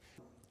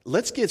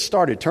Let's get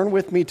started. Turn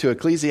with me to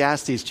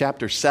Ecclesiastes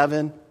chapter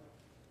 7.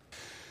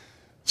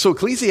 So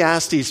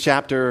Ecclesiastes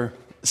chapter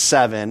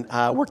 7,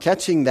 we're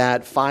catching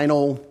that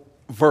final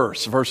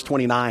verse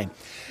 29.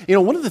 You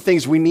know, one of the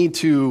things we need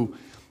to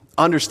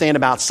understand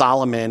about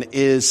Solomon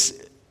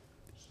is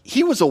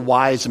he was a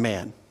wise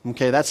man.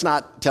 Okay, that's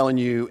not telling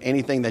you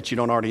anything that you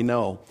don't already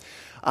know.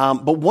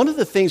 But one of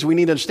the things we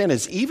need to understand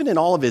is even in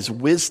all of his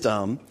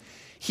wisdom,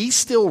 he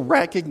still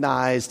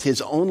recognized his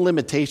own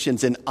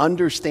limitations in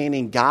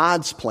understanding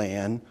God's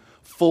plan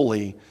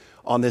fully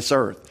on this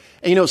earth.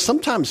 And you know,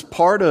 sometimes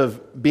part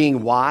of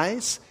being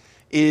wise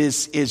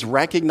is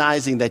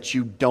recognizing that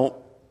you don't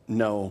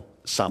know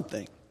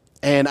something.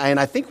 And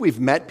I think we've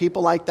met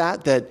people like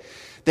that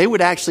they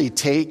would actually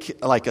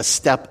take like a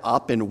step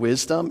up in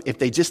wisdom if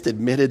they just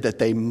admitted that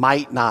they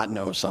might not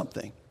know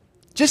something.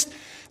 Just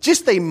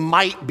they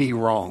might be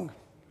wrong.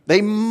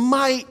 They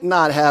might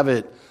not have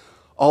it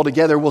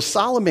altogether. Well,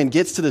 Solomon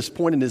gets to this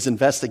point in his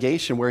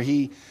investigation where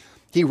he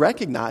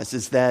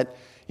recognizes that,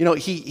 you know,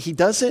 he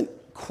doesn't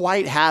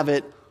quite have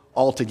it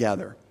all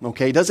together.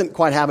 Okay, he doesn't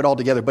quite have it all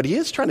together, but he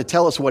is trying to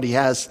tell us what he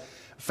has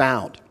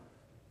found.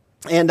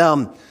 And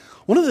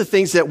one of the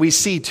things that we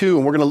see too,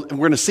 and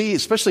we're gonna see,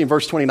 especially in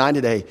verse 29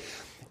 today,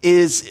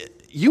 is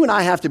you and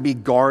I have to be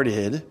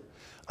guarded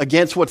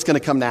against what's going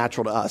to come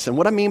natural to us. And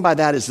what I mean by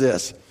that is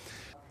this: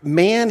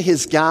 man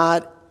has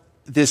got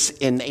this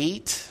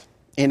innate,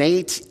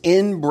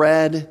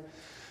 inbred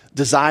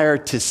desire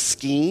to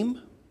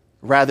scheme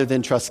rather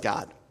than trust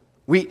God.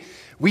 We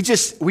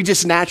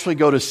just naturally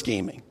go to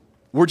scheming.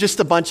 We're just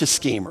a bunch of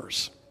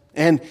schemers.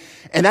 And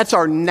that's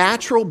our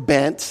natural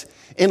bent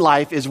in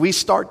life, is we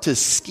start to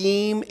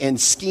scheme and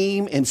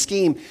scheme and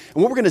scheme. And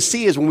what we're going to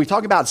see is when we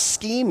talk about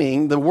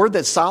scheming, the word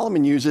that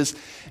Solomon uses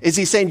is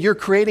he's saying you're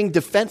creating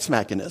defense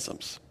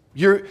mechanisms.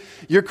 You're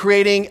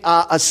creating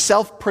a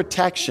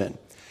self-protection.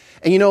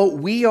 And you know,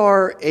 we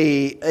are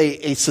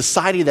a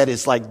society that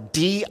is like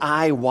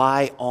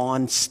DIY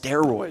on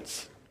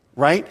steroids,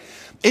 right?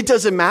 It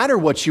doesn't matter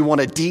what you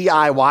want to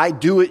DIY,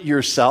 do it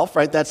yourself,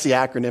 right? That's the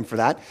acronym for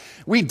that.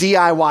 We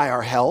DIY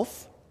our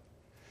health.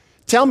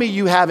 Tell me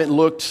you haven't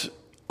looked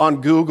on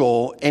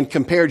Google and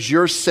compared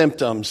your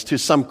symptoms to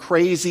some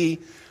crazy,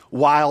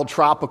 wild,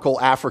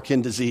 tropical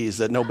African disease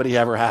that nobody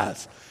ever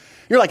has.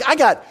 You're like,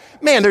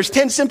 there's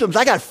 10 symptoms.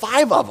 I got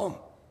 5 of them.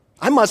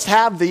 I must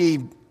have the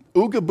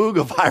Ooga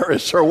Booga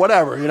virus or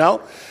whatever, you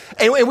know?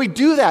 And we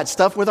do that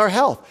stuff with our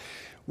health.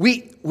 We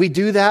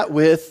do that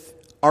with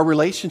our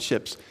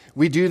relationships.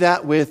 We do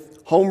that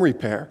with home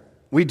repair.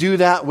 We do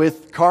that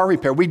with car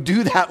repair. We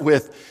do that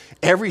with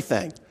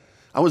everything.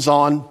 I was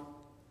on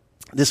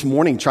this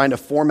morning trying to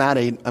format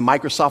a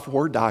Microsoft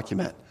Word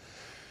document.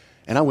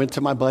 And I went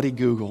to my buddy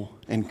Google,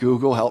 and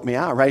Google helped me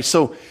out, right?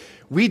 So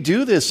we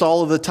do this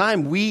all of the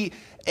time. We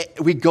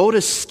go to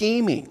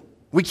scheming.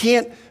 We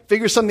can't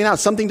figure something out.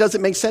 Something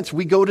doesn't make sense.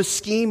 We go to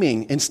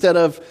scheming instead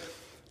of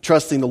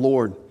trusting the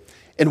Lord.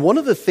 And one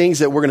of the things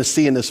that we're going to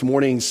see in this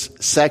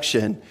morning's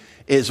section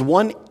is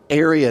one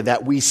area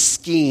that we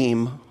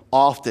scheme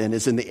often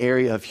is in the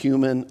area of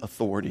human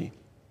authority,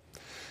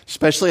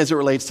 especially as it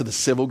relates to the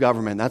civil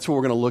government. That's what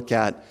we're going to look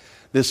at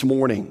this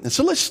morning. And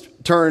so let's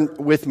turn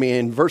with me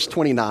in verse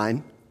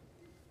 29.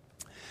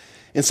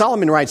 And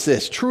Solomon writes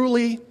this: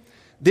 "Truly,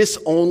 this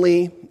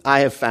only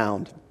I have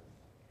found,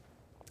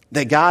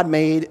 that God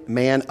made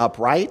man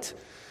upright,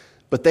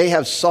 but they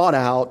have sought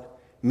out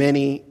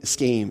many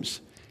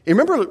schemes." You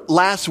remember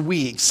last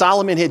week,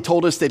 Solomon had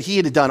told us that he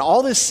had done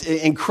all this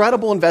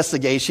incredible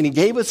investigation. He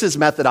gave us his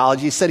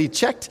methodology. He said he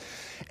checked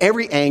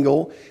every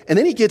angle. And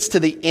then he gets to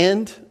the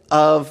end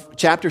of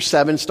chapter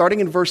 7, starting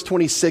in verse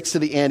 26 to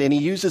the end, and he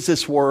uses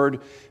this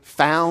word,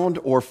 found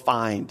or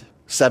find,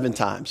 7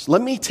 times.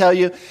 Let me tell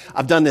you,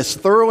 I've done this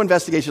thorough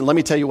investigation. Let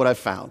me tell you what I've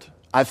found.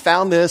 I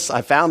found this,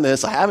 I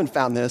haven't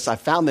found this, I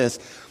found this.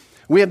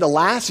 We have the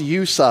last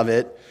use of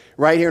it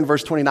right here in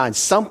verse 29,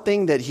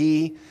 something that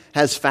he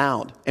has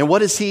found. And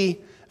what has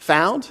he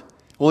found?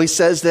 Well, he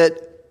says that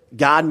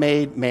God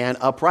made man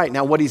upright.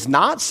 Now, what he's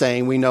not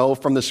saying, we know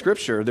from the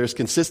scripture, there's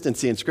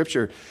consistency in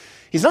scripture.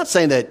 He's not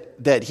saying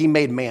that he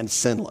made man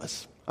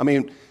sinless. I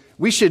mean,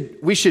 we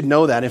should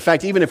know that. In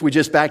fact, even if we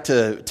just back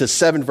to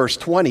 7 verse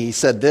 20, he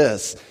said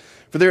this: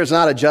 "For there is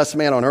not a just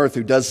man on earth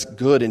who does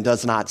good and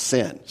does not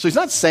sin." So he's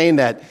not saying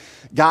that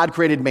God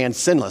created man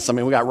sinless. I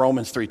mean, we got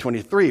Romans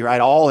 3:23,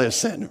 right? All have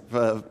sinned.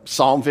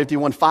 Psalm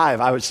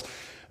 51:5.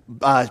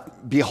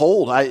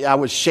 Behold, I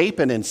was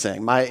shapen in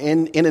sin.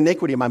 In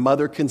iniquity, my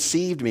mother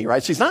conceived me,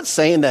 right? So he's not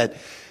saying that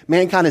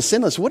mankind is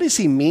sinless. What does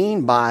he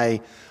mean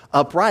by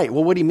upright?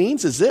 Well, what he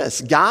means is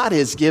this: God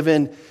has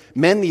given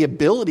men the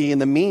ability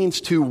and the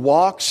means to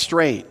walk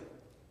straight,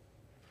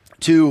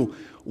 to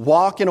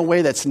walk in a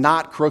way that's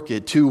not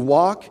crooked, to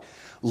walk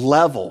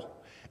level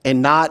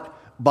and not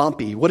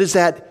bumpy. What does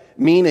that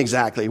mean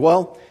exactly?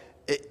 Well,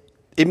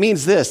 it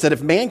means this, that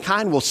if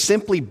mankind will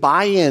simply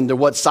buy into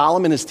what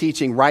Solomon is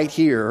teaching right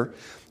here,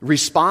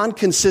 respond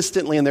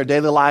consistently in their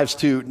daily lives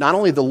to not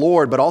only the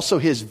Lord, but also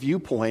his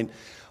viewpoint,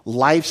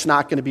 life's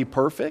not going to be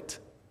perfect,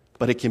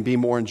 but it can be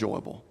more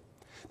enjoyable.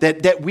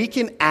 that we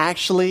can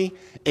actually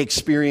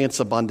experience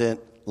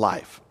abundant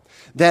life.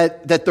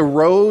 That the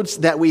roads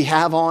that we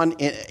have on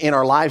in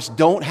our lives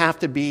don't have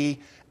to be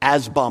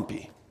as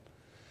bumpy.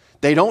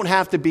 They don't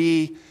have to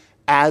be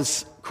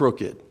as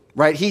crooked,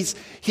 right?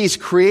 He's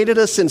created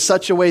us in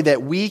such a way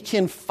that we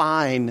can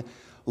find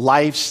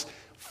life's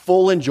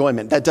full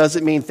enjoyment. That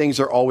doesn't mean things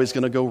are always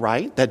going to go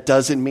right. That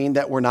doesn't mean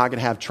that we're not going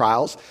to have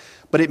trials.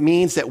 But it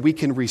means that we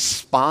can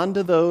respond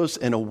to those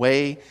in a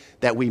way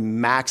that we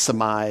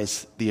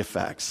maximize the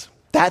effects.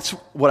 That's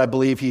what I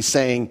believe he's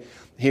saying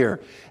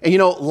here. And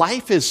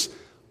life is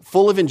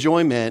full of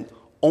enjoyment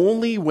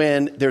only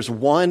when there's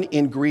one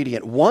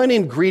ingredient. One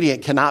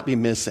ingredient cannot be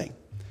missing.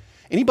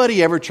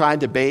 Anybody ever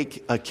tried to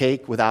bake a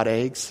cake without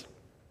eggs?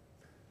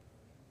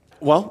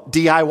 Well,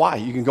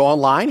 DIY. You can go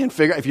online and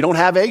figure out if you don't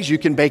have eggs, you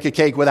can bake a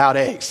cake without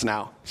eggs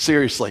now.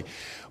 Seriously.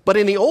 But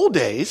in the old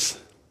days,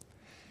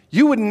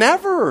 you would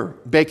never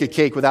bake a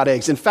cake without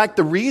eggs. In fact,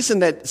 the reason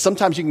that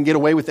sometimes you can get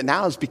away with it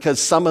now is because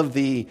some of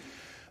the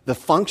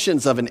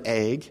functions of an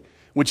egg,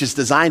 which is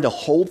designed to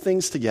hold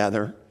things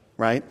together,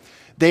 right?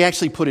 They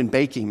actually put in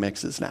baking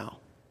mixes now.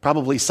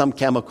 Probably some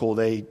chemical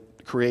they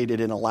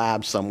created in a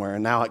lab somewhere,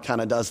 and now it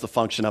kind of does the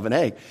function of an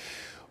egg.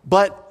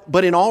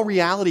 But in all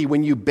reality,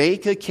 when you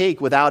bake a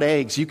cake without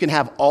eggs, you can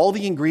have all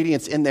the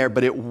ingredients in there,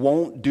 but it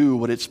won't do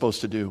what it's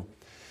supposed to do.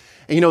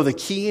 And the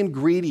key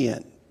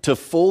ingredient to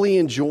fully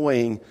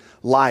enjoying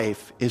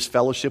life is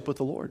fellowship with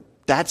the Lord.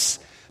 That's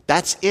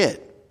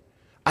it.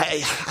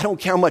 I don't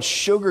care how much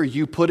sugar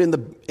you put in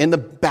the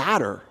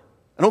batter.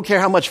 I don't care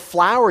how much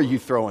flour you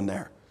throw in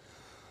there.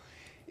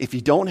 If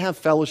you don't have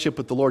fellowship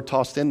with the Lord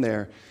tossed in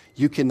there,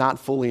 you cannot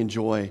fully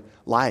enjoy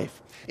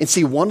life. And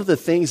see, one of the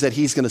things that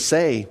he's going to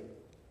say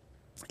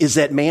is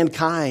that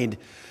mankind,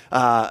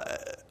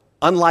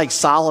 unlike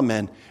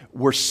Solomon,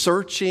 we're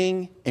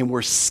searching and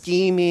we're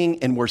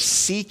scheming and we're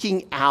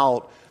seeking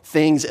out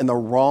things in the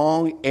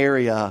wrong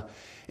area,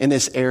 in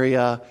this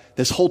area,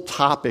 this whole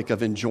topic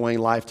of enjoying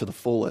life to the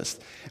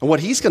fullest. And what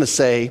he's going to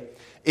say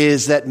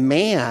is that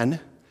man,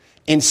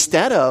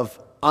 instead of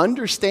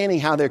understanding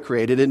how they're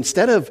created,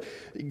 instead of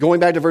going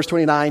back to verse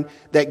 29,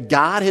 that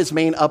God has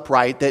made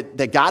upright,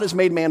 that God has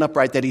made man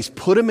upright, that he's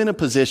put him in a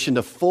position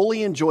to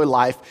fully enjoy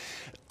life,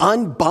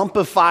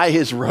 unbumpify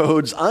his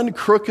roads,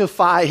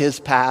 uncrookify his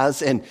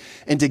paths, and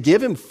to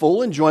give him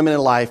full enjoyment in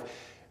life,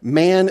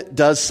 man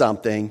does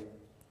something.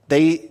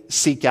 They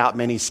seek out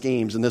many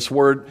schemes. And this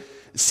word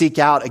seek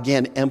out,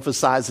 again,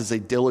 emphasizes a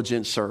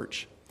diligent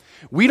search.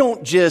 We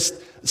don't just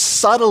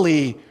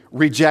subtly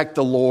reject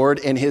the Lord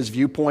and his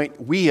viewpoint.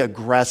 We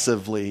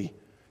aggressively,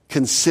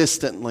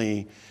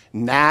 consistently,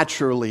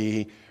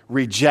 naturally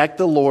reject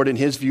the Lord and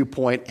his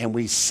viewpoint, and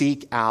we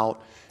seek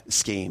out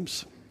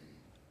schemes.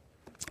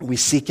 We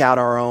seek out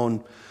our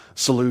own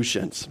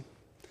solutions.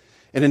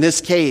 And in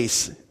this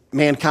case,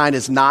 mankind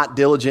is not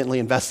diligently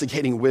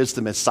investigating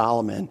wisdom as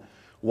Solomon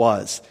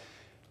was.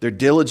 They're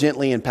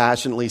diligently and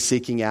passionately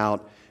seeking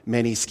out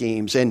many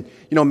schemes. And,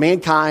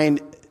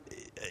 mankind,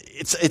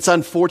 it's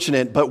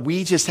unfortunate, but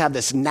we just have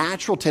this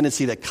natural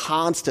tendency to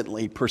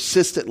constantly,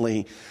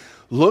 persistently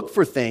look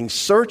for things,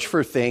 search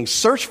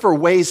for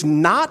ways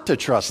not to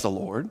trust the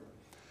Lord.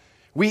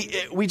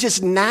 We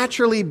just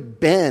naturally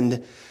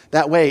bend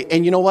that way.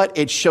 And you know what?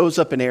 It shows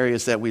up in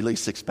areas that we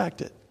least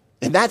expect it.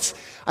 And that's,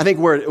 I think,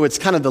 where it's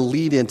kind of the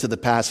lead into the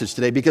passage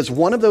today, because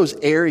one of those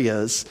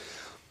areas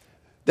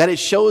that it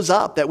shows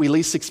up that we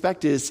least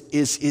expect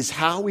is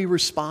how we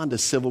respond to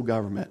civil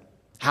government,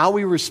 how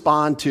we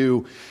respond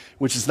to,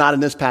 which is not in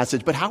this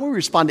passage, but how we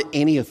respond to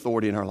any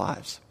authority in our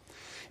lives.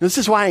 And this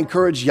is why I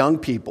encourage young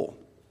people.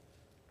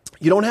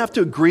 You don't have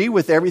to agree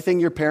with everything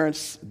your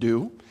parents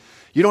do.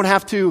 You don't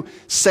have to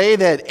say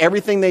that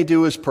everything they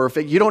do is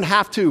perfect. You don't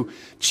have to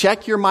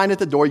check your mind at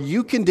the door.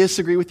 You can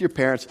disagree with your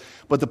parents,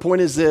 but the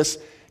point is this: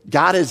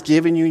 God has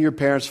given you your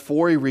parents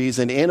for a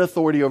reason, in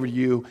authority over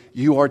you.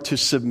 You are to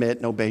submit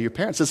and obey your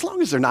parents, as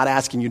long as they're not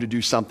asking you to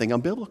do something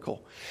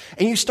unbiblical.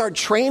 And you start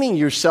training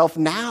yourself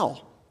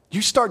now.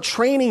 You start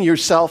training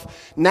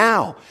yourself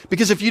now.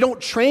 Because if you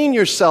don't train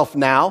yourself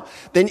now,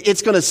 then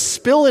it's going to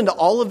spill into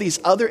all of these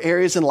other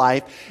areas in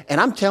life. And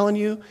I'm telling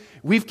you,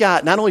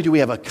 not only do we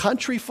have a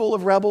country full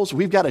of rebels,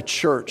 we've got a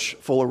church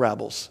full of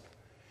rebels.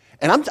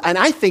 And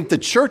I think the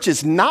church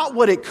is not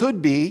what it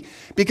could be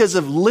because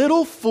of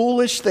little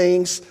foolish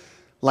things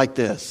like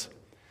this.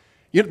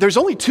 There's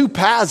only two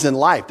paths in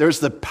life.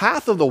 There's the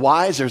path of the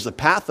wise, there's the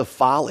path of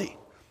folly.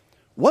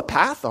 What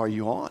path are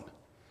you on?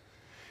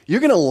 You're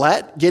going to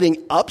let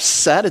getting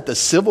upset at the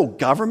civil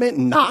government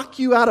knock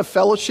you out of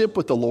fellowship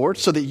with the Lord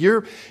so that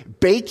you're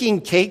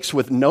baking cakes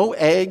with no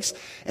eggs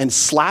and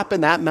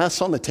slapping that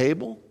mess on the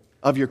table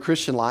of your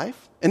Christian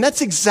life? And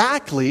that's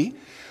exactly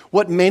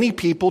what many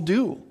people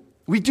do.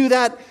 We do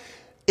that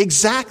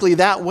exactly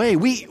that way.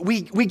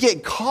 We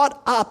get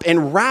caught up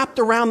and wrapped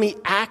around the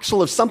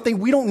axle of something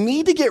we don't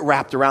need to get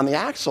wrapped around the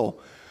axle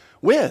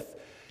with.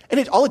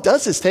 And all it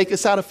does is take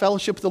us out of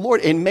fellowship with the Lord.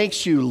 It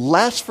makes you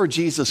less for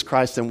Jesus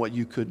Christ than what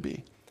you could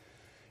be.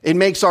 It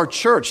makes our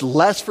church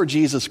less for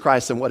Jesus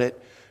Christ than what it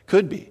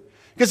could be.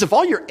 Because if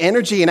all your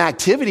energy and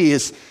activity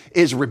is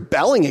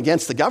rebelling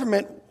against the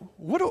government,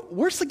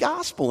 where's the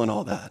gospel in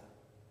all that?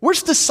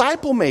 Where's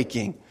disciple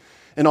making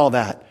in all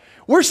that?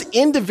 Where's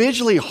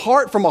individually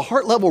from a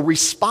heart level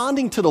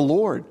responding to the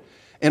Lord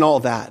in all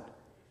that?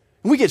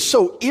 And we get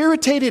so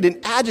irritated and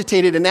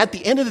agitated, and at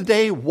the end of the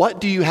day,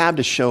 what do you have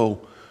to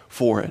show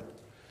for it?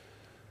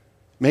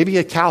 Maybe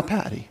a cow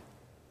patty.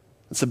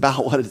 It's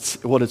about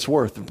what it's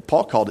worth.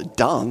 Paul called it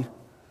dung.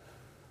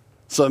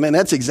 So,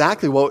 that's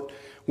exactly what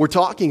we're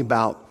talking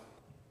about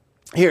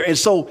here. And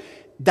so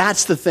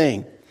that's the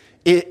thing.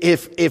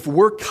 If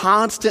we're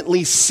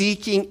constantly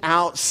seeking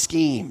out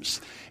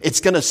schemes, it's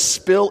going to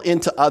spill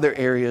into other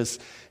areas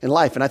in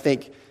life. And I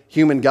think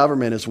human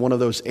government is one of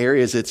those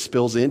areas it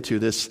spills into,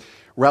 this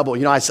rebel.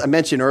 I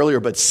mentioned earlier,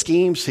 but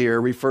schemes here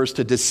refers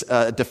to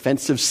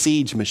defensive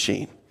siege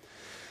machine.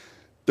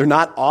 They're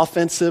not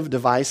offensive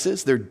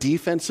devices. They're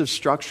defensive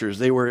structures.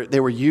 They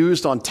were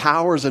used on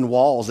towers and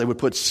walls. They would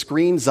put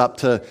screens up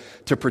to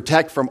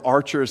protect from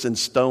archers and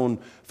stone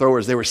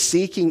throwers. They were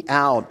seeking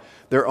out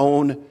their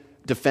own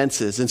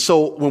defenses. And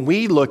so when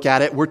we look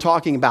at it, we're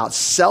talking about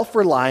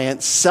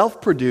self-reliant,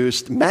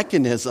 self-produced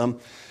mechanism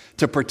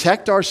to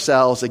protect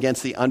ourselves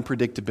against the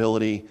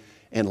unpredictability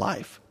in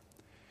life.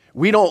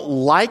 We don't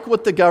like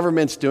what the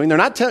government's doing. They're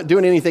not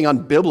doing anything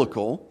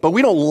unbiblical, but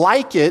we don't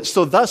like it,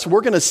 so thus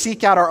we're going to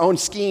seek out our own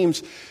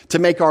schemes to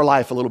make our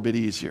life a little bit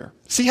easier.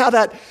 See how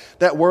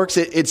that works?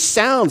 It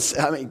sounds,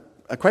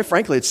 quite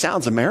frankly, it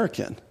sounds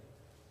American,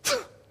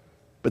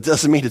 but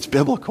doesn't mean it's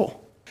biblical.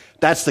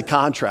 That's the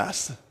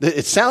contrast.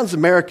 It sounds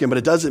American, but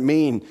it doesn't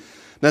mean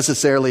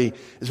necessarily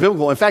it's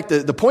biblical. In fact,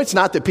 the point's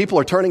not that people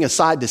are turning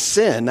aside to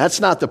sin.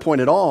 That's not the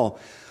point at all.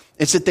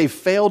 It's that they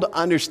fail to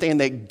understand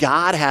that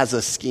God has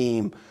a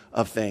scheme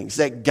of things,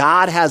 that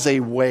God has a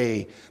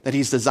way that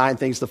he's designed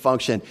things to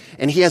function.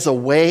 And he has a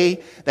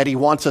way that he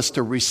wants us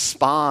to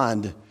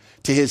respond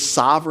to his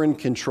sovereign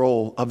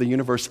control of the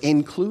universe,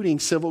 including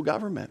civil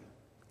government,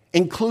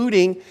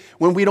 including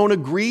when we don't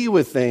agree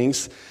with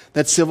things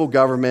that civil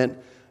government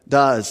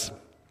does.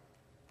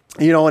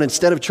 And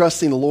instead of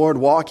trusting the Lord,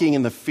 walking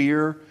in the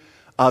fear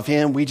of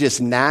him, we just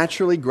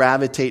naturally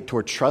gravitate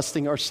toward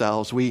trusting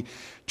ourselves. We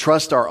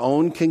trust our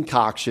own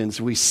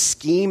concoctions. We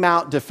scheme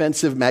out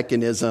defensive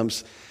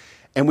mechanisms,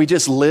 and we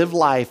just live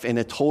life in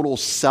a total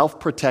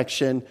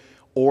self-protection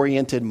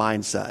oriented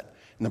mindset.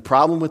 And the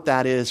problem with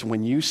that is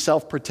when you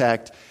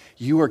self-protect,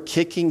 you are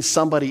kicking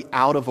somebody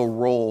out of a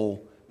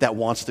role that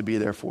wants to be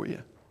there for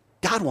you.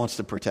 God wants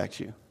to protect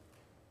you.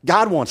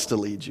 God wants to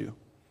lead you.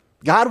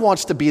 God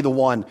wants to be the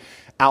one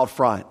out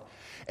front.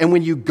 And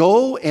when you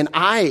go and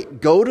I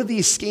go to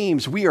these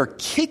schemes, we are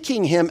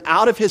kicking him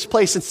out of his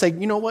place and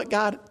saying, you know what,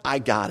 God, I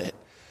got it.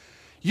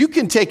 You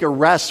can take a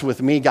rest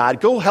with me, God.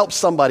 Go help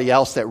somebody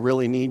else that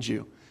really needs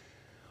you.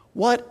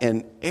 What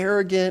an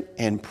arrogant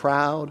and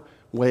proud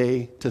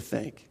way to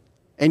think.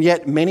 And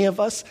yet many of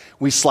us,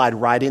 we slide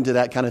right into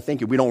that kind of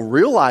thinking. We don't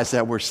realize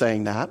that we're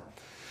saying that,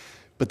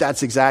 but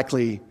that's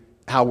exactly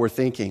how we're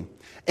thinking.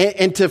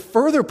 And to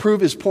further prove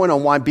his point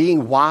on why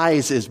being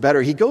wise is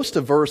better, he goes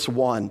to verse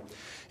 1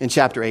 in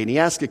chapter 8, and he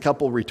asks a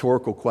couple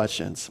rhetorical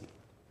questions.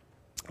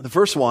 The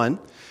first one,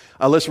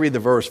 let's read the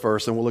verse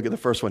first, and we'll look at the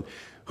first one.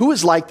 Who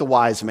is like the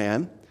wise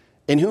man,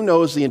 and who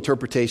knows the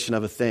interpretation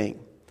of a thing?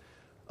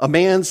 A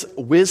man's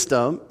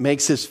wisdom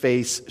makes his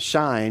face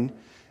shine,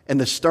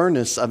 and the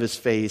sternness of his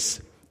face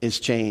is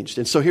changed.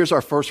 And so here's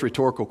our first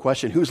rhetorical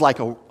question. Who's like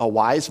a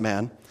wise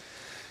man?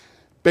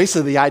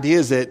 Basically, the idea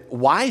is that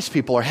wise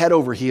people are head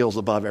over heels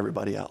above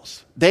everybody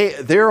else.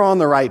 They're on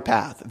the right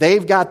path.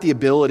 They've got the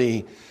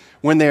ability,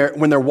 when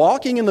they're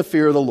walking in the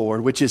fear of the Lord,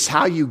 which is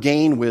how you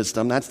gain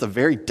wisdom. That's the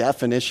very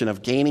definition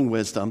of gaining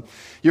wisdom.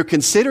 You're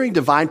considering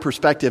divine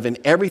perspective in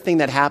everything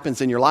that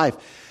happens in your life.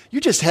 You're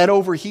just head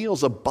over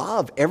heels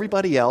above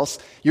everybody else.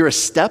 You're a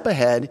step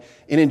ahead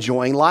in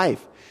enjoying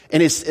life.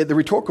 And the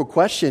rhetorical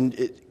question,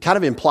 it kind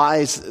of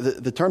implies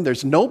the term,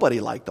 there's nobody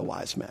like the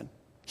wise man.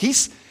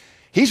 He's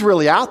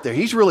really out there.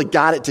 He's really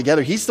got it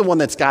together. He's the one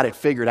that's got it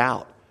figured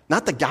out.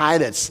 Not the guy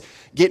that's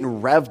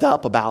getting revved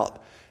up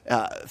about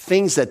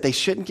things that they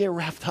shouldn't get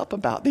revved up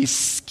about. These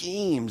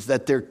schemes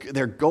that they're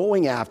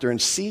going after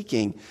and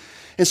seeking.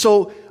 And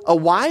so a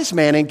wise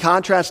man, in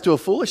contrast to a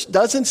foolish,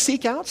 doesn't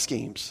seek out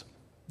schemes.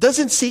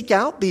 Doesn't seek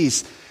out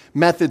these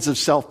methods of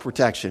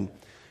self-protection.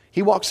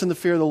 He walks in the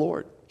fear of the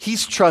Lord.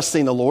 He's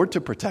trusting the Lord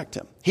to protect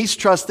him. He's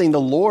trusting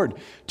the Lord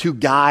to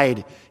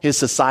guide his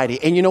society.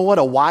 And you know what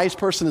a wise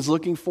person is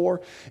looking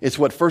for? It's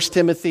what 1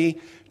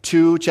 Timothy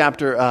 2,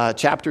 chapter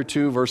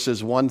 2,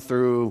 verses 1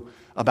 through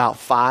about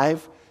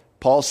 5,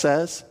 Paul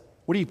says.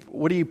 What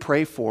do you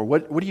pray for?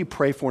 What do you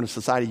pray for in a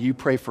society? You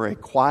pray for a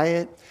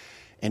quiet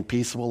and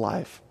peaceable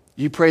life.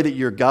 You pray that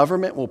your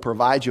government will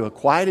provide you a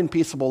quiet and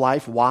peaceable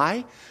life.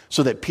 Why?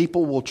 So that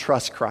people will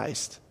trust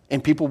Christ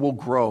and people will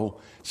grow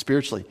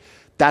spiritually.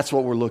 That's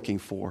what we're looking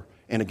for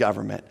in a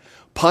government.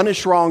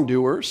 Punish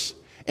wrongdoers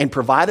and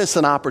provide us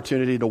an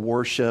opportunity to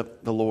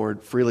worship the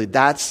Lord freely.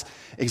 That's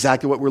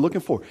exactly what we're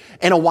looking for.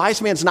 And a wise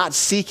man's not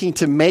seeking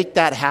to make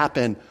that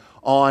happen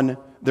on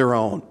their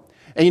own.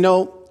 And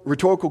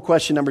rhetorical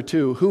question number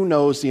 2, who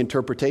knows the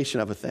interpretation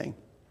of a thing?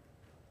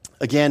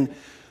 Again,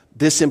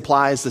 this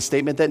implies the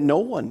statement that no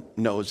one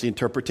knows the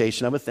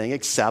interpretation of a thing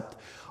except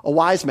a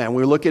wise man.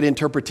 When we look at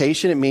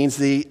interpretation, it means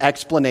the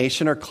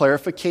explanation or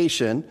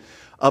clarification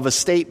of a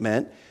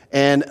statement.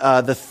 And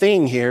the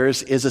thing here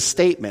is a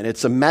statement.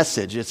 It's a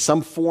message. It's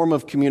some form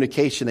of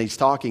communication that he's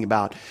talking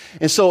about.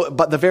 And so,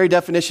 but the very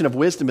definition of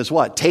wisdom is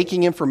what?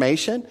 Taking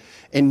information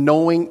and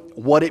knowing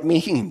what it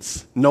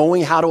means,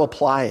 knowing how to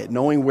apply it,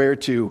 knowing where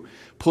to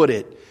put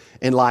it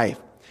in life.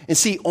 And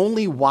see,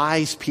 only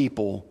wise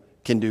people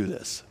can do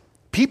this.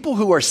 People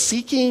who are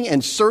seeking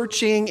and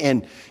searching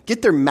and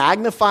get their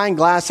magnifying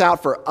glass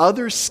out for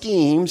other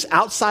schemes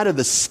outside of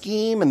the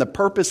scheme and the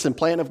purpose and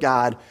plan of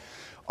God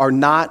are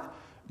not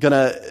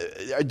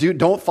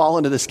don't fall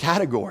into this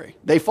category.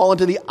 They fall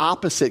into the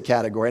opposite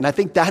category. And I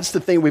think that's the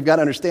thing we've got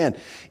to understand.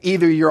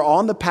 Either you're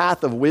on the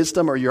path of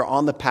wisdom or you're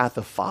on the path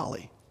of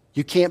folly.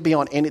 You can't be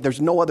on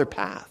there's no other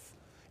path.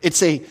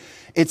 It's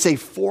a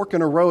fork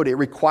in a road. It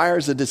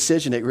requires a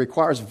decision. It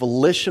requires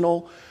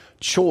volitional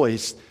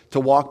choice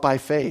to walk by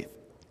faith.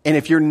 And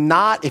if you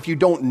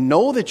don't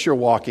know that you're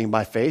walking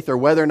by faith or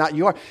whether or not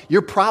you are,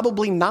 you're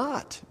probably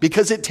not,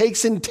 because it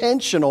takes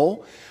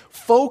intentional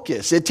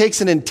focus. It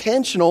takes an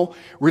intentional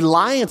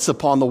reliance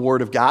upon the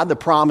Word of God, the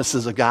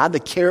promises of God,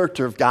 the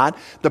character of God,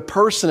 the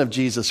person of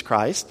Jesus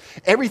Christ,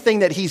 everything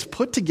that He's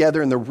put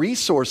together and the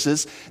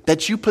resources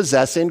that you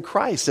possess in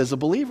Christ as a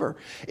believer.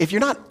 If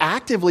you're not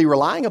actively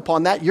relying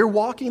upon that, you're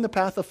walking the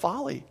path of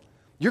folly.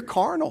 You're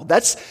carnal.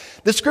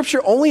 The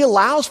Scripture only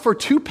allows for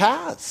 2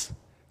 paths.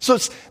 So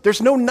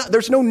there's no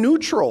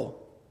neutral.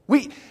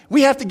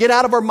 We have to get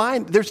out of our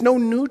mind. There's no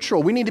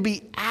neutral. We need to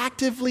be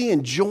actively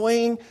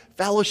enjoying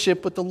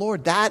fellowship with the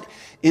Lord. That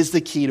is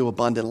the key to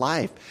abundant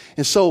life.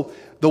 And so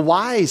the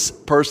wise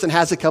person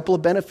has a couple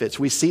of benefits.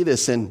 We see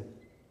this in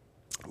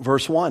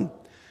verse 1.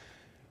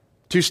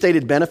 2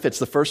 stated benefits.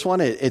 The first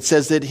one, it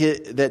says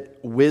that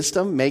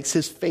wisdom makes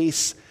his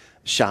face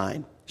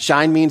shine.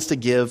 Shine means to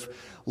give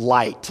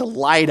light, to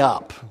light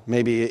up,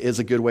 maybe is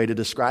a good way to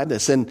describe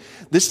this. And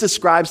this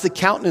describes the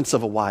countenance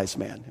of a wise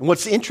man. And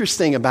what's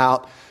interesting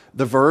about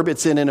the verb,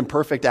 it's in an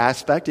imperfect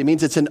aspect. It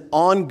means it's an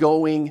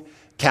ongoing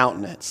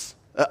countenance.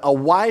 A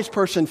wise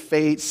person's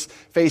face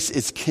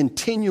is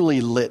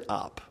continually lit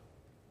up.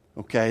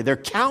 Okay? Their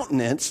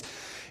countenance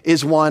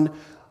is one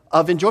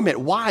of enjoyment.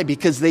 Why?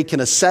 Because they can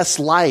assess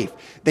life.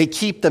 They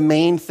keep the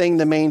main thing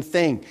the main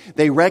thing.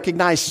 They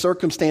recognize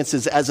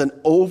circumstances as an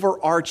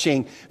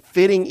overarching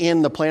fitting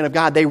in the plan of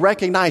God. They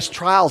recognize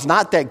trials,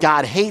 not that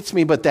God hates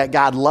me, but that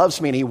God loves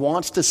me and He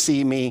wants to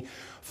see me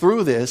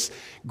through this,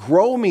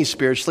 grow me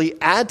spiritually,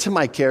 add to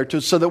my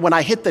character so that when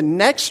I hit the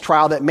next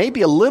trial that may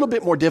be a little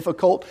bit more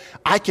difficult,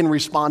 I can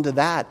respond to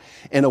that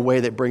in a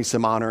way that brings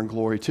Him honor and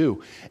glory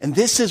too. And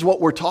this is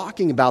what we're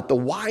talking about. The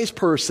wise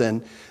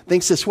person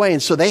thinks this way.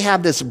 And so they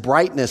have this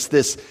brightness,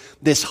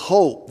 this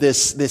hope,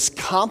 this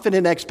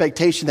confident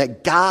expectation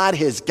that God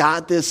has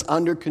got this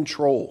under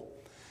control.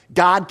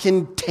 God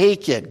can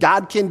take it.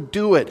 God can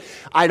do it.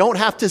 I don't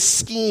have to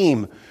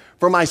scheme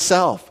for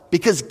myself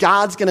because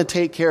God's going to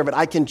take care of it.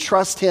 I can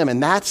trust Him.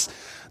 And that's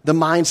the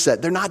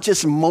mindset. They're not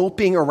just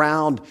moping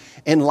around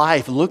in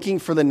life looking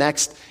for the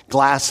next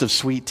glass of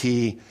sweet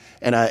tea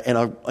and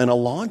a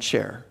lawn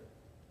chair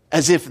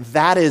as if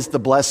that is the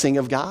blessing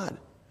of God.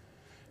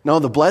 No,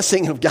 the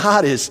blessing of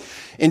God is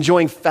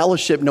enjoying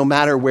fellowship no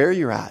matter where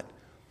you're at.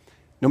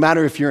 No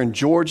matter if you're in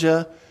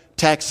Georgia,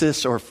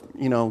 Texas, or,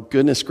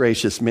 goodness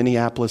gracious,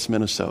 Minneapolis,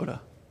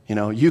 Minnesota.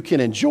 You can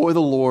enjoy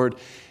the Lord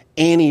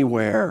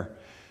anywhere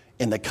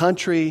in the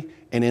country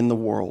and in the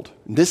world.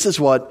 This is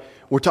what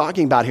we're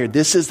talking about here.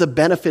 This is the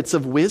benefits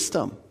of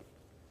wisdom.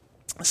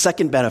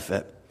 Second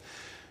benefit,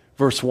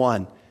 verse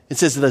 1. It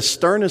says the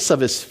sternness of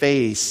his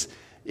face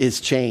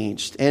is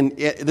changed. And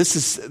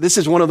this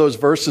is one of those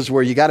verses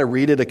where you got to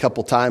read it a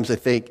couple times, I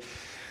think,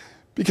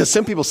 because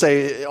some people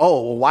say,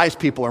 wise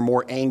people are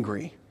more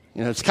angry.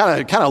 It's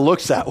kind of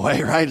looks that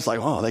way, right? It's like,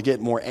 they get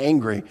more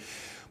angry.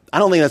 I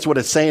don't think that's what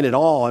it's saying at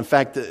all. In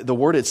fact, the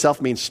word itself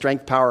means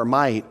strength, power,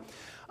 might.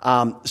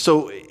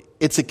 So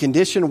it's a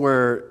condition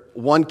where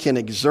one can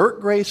exert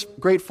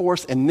great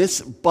force,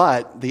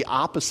 but the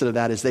opposite of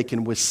that is they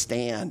can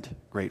withstand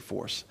great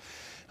force.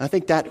 And I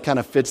think that kind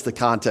of fits the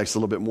context a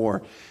little bit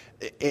more.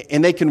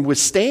 And they can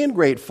withstand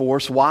great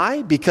force.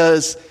 Why?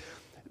 Because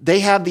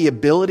they have the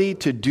ability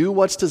to do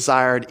what's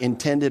desired,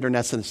 intended, or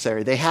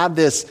necessary. They have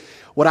this,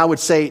 what I would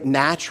say,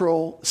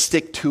 natural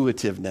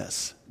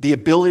stick-to-itiveness, the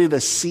ability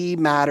to see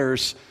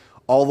matters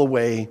all the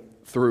way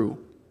through.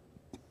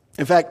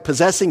 In fact,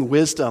 possessing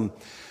wisdom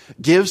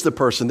gives the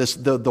person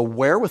the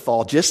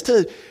wherewithal just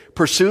to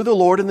pursue the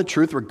Lord and the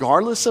truth,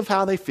 regardless of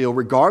how they feel,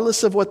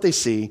 regardless of what they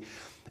see,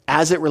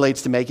 as it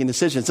relates to making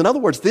decisions. In other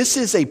words, this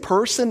is a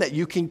person that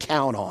you can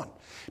count on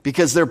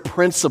because they're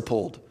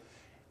principled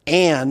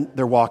and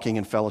they're walking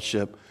in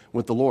fellowship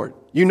with the Lord.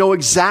 You know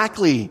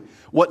exactly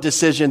what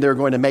decision they're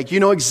going to make. You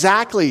know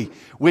exactly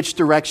which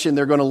direction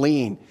they're going to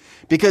lean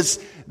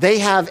because they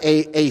have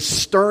a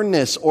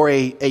sternness or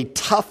a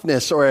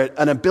toughness or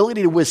an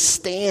ability to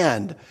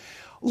withstand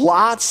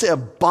lots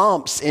of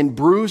bumps and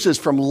bruises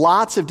from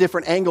lots of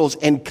different angles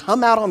and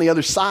come out on the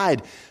other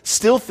side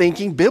still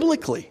thinking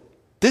biblically.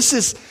 This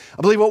is,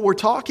 I believe, what we're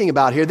talking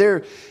about here.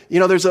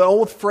 There's an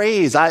old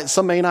phrase,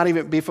 some may not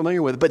even be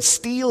familiar with it, but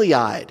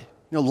steely-eyed,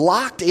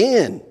 locked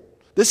in.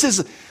 This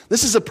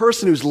is a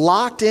person who's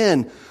locked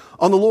in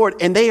on the Lord,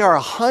 and they are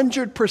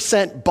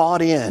 100%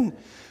 bought in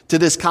to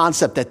this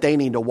concept that they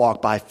need to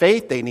walk by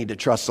faith, they need to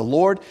trust the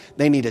Lord,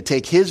 they need to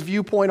take his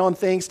viewpoint on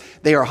things.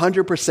 They are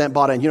 100%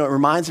 bought in. It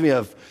reminds me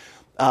of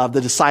the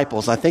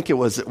disciples. I think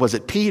was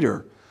it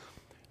Peter,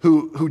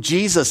 who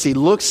Jesus, he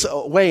looks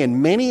away,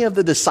 and many of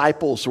the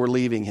disciples were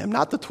leaving him.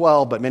 Not the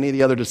 12, but many of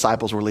the other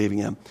disciples were leaving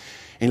him.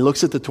 And he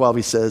looks at the 12,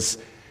 he says,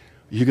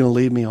 "Are you going to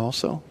leave me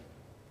also?"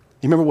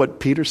 You remember what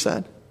Peter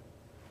said?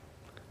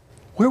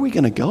 "Where are we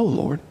going to go,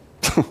 Lord?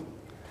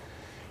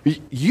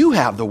 You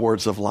have the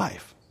words of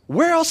life.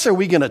 Where else are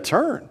we going to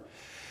turn?"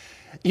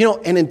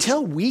 And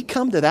until we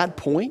come to that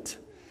point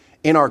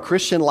in our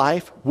Christian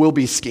life, we'll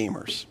be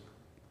schemers.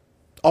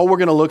 All we're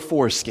going to look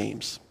for is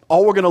schemes.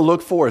 All we're going to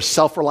look for is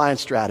self-reliant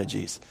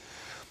strategies.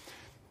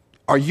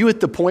 Are you at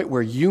the point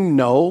where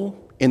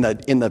in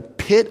the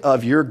pit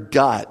of your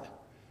gut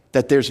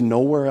that there's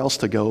nowhere else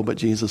to go but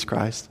Jesus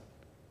Christ?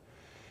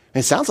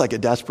 It sounds like a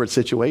desperate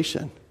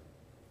situation.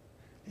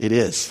 It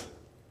is.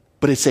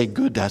 But it's a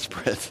good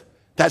desperate.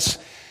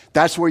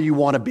 That's where you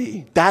want to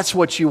be. That's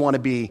what you want to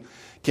be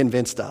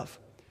convinced of.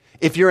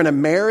 If you're in a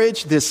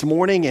marriage this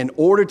morning, in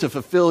order to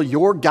fulfill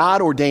your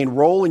God-ordained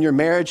role in your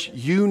marriage,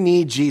 you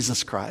need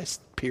Jesus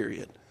Christ,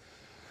 period.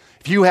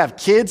 If you have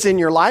kids in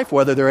your life,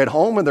 whether they're at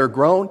home or they're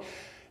grown,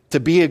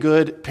 to be a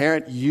good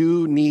parent,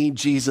 you need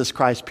Jesus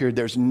Christ, period.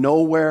 There's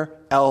nowhere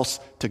else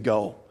to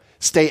go.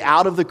 Stay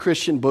out of the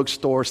Christian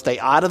bookstore. Stay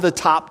out of the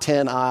top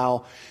 10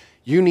 aisle.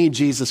 You need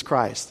Jesus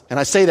Christ. And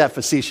I say that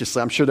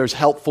facetiously. I'm sure there's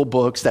helpful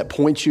books that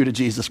point you to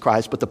Jesus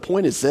Christ. But the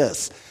point is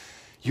this.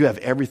 You have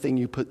everything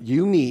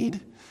you need,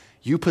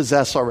 you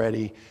possess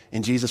already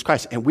in Jesus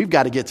Christ. And we've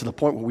got to get to the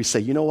point where we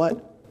say, you know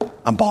what?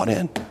 I'm bought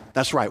in.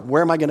 That's right.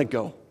 Where am I going to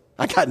go?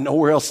 I got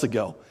nowhere else to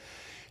go.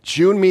 It's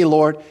you and me,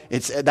 Lord.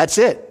 That's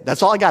it.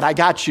 That's all I got. I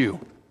got you.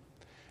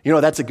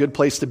 That's a good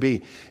place to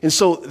be. And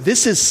so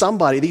this is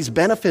these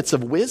benefits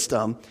of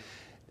wisdom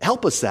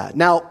help us that.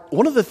 Now,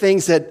 one of the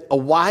things that a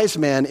wise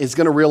man is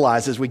going to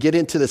realize as we get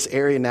into this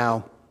area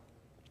now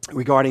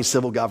regarding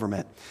civil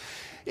government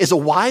is a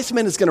wise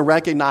man is going to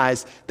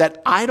recognize that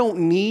I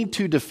don't need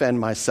to defend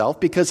myself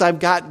because I've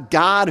got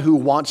God who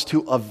wants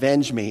to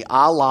avenge me,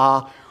 a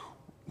la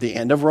the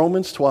end of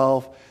Romans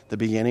 12, the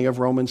beginning of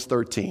Romans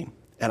 13.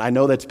 And I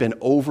know that's been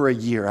over a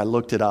year. I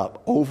looked it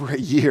up. Over a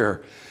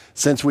year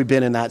since we've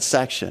been in that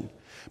section.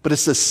 But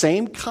it's the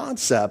same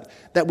concept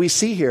that we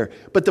see here.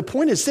 But the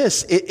point is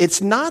this. It's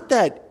not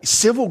that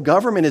civil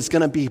government is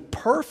going to be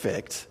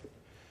perfect.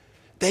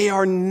 They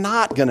are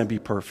not going to be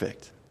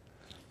perfect.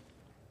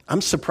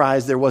 I'm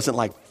surprised there wasn't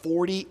like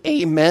 40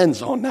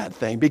 amens on that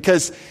thing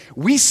because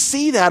we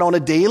see that on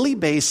a daily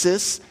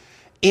basis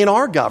in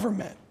our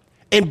government.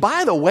 And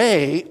by the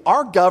way,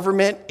 our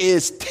government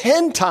is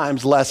 10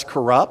 times less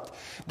corrupt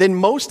than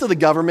most of the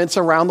governments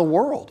around the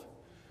world.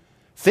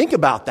 Think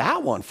about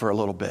that one for a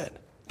little bit.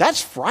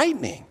 That's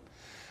frightening.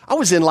 I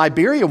was in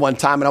Liberia one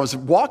time and I was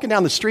walking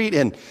down the street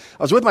and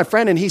I was with my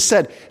friend and he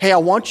said, "Hey, I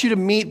want you to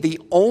meet the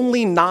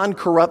only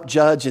non-corrupt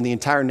judge in the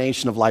entire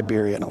nation of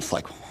Liberia." And I was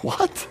like,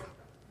 "What?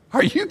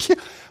 Are you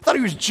kidding?" I thought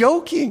he was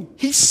joking.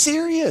 He's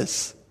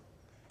serious.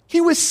 He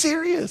was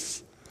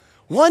serious.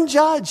 One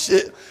judge,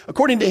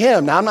 according to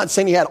him. Now, I'm not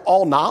saying he had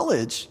all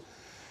knowledge,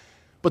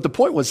 but the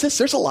point was this.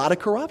 There's a lot of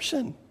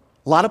corruption,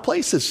 a lot of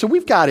places. So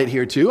we've got it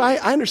here too. I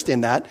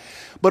understand that.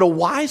 But a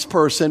wise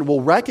person will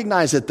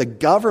recognize that the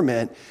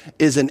government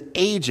is an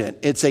agent.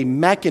 It's a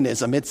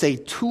mechanism. It's a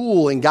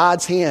tool in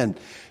God's hand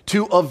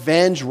to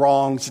avenge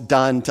wrongs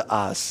done to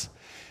us.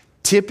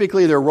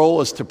 Typically, their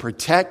role is to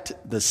protect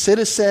the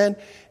citizen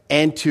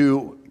and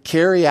to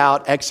carry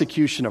out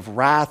execution of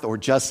wrath or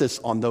justice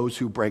on those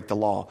who break the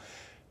law.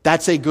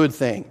 That's a good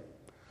thing.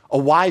 A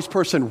wise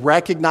person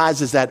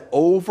recognizes that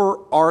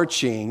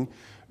overarching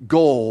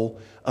goal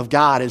of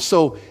God. And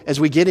so as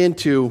we get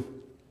into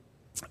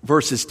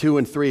verses 2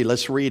 and 3,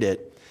 let's read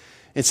it.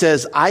 It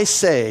says, "I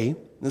say,"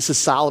 this is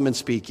Solomon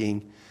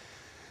speaking,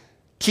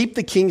 "keep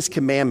the king's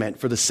commandment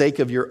for the sake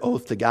of your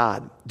oath to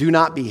God. Do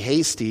not be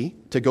hasty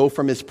to go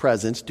from his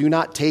presence. Do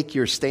not take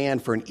your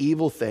stand for an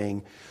evil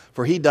thing,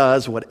 for he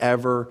does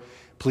whatever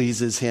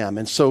pleases him."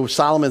 And so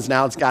Solomon's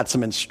now got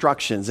some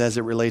instructions as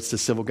it relates to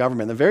civil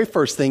government. The very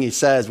first thing he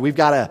says, we've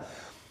got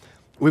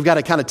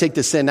to kind of take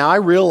this in. Now, I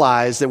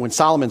realize that when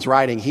Solomon's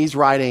writing, he's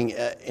writing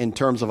in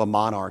terms of a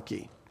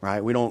monarchy,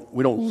 right? We don't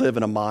live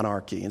in a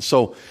monarchy. And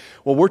so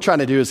what we're trying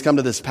to do is come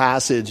to this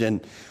passage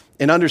and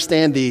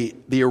understand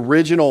the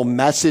original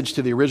message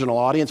to the original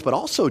audience, but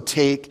also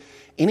take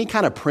any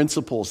kind of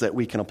principles that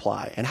we can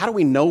apply. And how do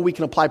we know we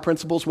can apply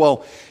principles?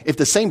 Well, if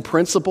the same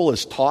principle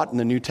is taught in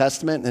the New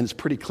Testament, then it's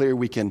pretty clear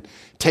we can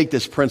take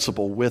this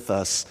principle with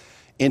us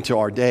into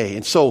our day.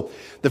 And so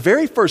the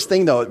very first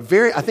thing, though,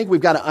 I think we've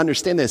got to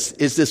understand this,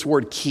 is this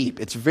word keep.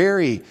 It's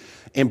very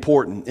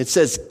important. It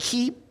says,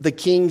 keep the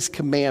king's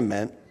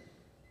commandment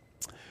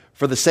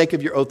for the sake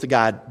of your oath to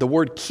God. The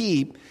word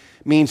keep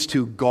means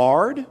to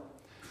guard,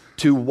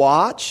 to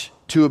watch,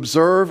 to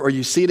observe, or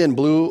you see it in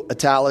blue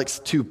italics,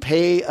 to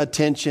pay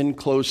attention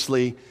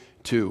closely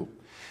to.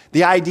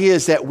 The idea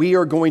is that we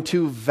are going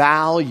to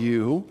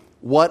value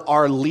what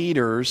our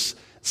leaders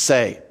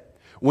say.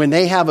 When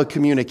they have a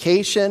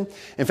communication,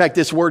 in fact,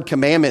 this word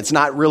commandment is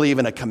not really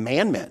even a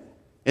commandment.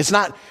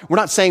 We're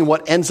not saying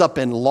what ends up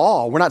in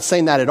law. We're not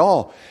saying that at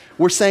all.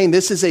 We're saying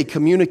this is a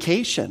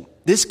communication.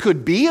 This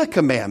could be a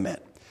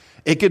commandment.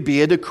 It could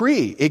be a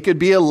decree. It could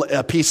be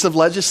a piece of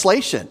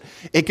legislation.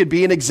 It could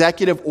be an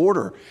executive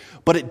order.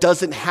 But it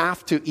doesn't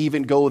have to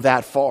even go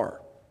that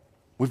far.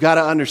 We've got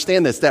to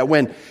understand this, that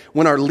when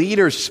our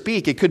leaders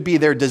speak, it could be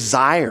their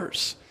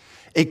desires.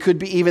 It could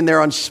be even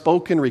their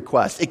unspoken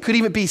requests. It could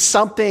even be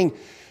something,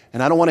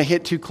 and I don't want to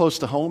hit too close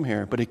to home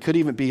here, but it could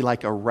even be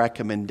like a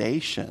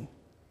recommendation.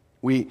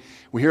 We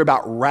hear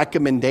about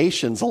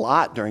recommendations a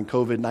lot during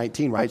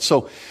COVID-19, right?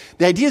 So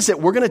the idea is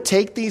that we're going to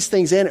take these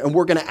things in and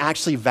we're going to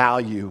actually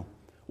value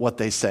what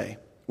they say.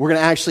 We're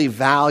going to actually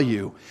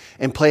value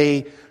and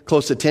pay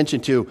close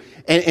attention to.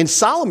 And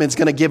Solomon's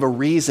going to give a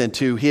reason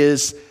to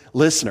his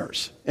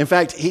listeners. In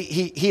fact,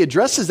 he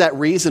addresses that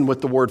reason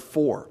with the word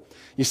for.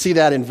 You see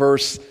that in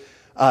verse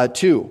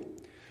 2.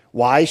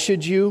 Why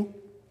should you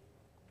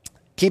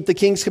keep the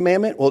king's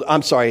commandment? Well,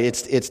 I'm sorry,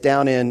 it's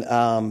down in,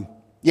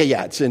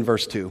 it's in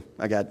verse 2.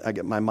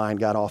 My mind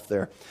got off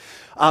there.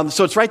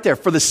 So it's right there.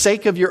 For the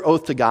sake of your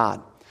oath to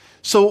God.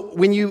 So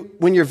when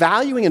you're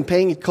valuing and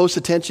paying close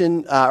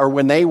attention, or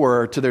when they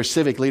were to their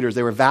civic leaders,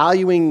 they were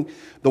valuing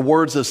the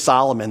words of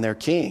Solomon, their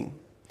king.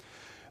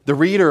 The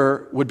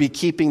reader would be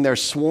keeping their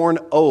sworn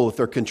oath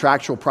or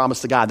contractual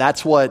promise to God.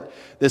 That's what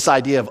this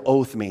idea of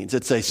oath means.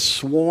 It's a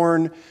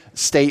sworn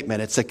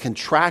statement. It's a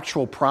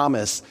contractual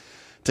promise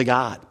to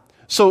God.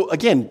 So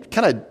again,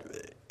 kind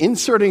of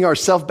inserting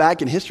ourselves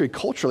back in history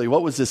culturally,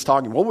 what was this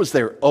talking? What was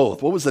their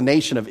oath? What was the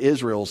nation of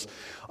Israel's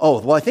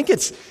oath? Well, I think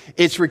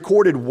it's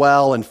recorded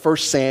well in 1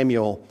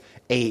 Samuel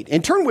 8.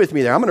 And turn with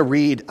me there. I want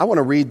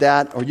to read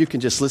that, or you can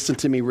just listen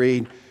to me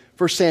read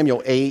 1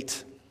 Samuel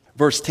 8,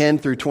 verse 10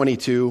 through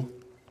 22.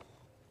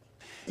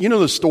 You know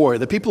the story.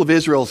 The people of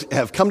Israel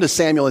have come to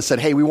Samuel and said,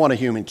 hey, we want a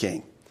human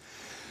king.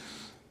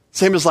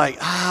 Samuel's like,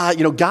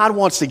 God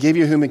wants to give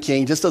you a human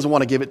king, just doesn't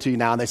want to give it to you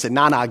now. And they said,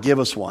 nah, give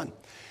us one.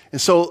 And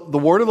so the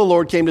word of the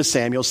Lord came to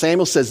Samuel.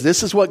 Samuel says,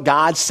 this is what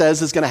God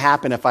says is going to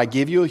happen if I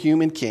give you a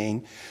human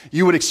king.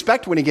 You would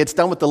expect when he gets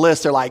done with the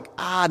list, they're like,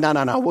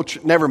 no,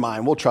 never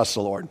mind. We'll trust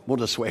the Lord. We'll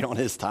just wait on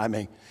his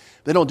timing.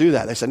 They don't do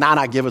that. They said,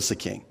 nah, give us a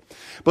king.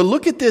 But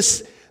look at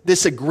this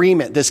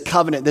agreement, this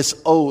covenant, this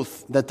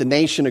oath that the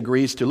nation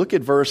agrees to. Look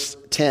at verse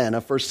 10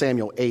 of 1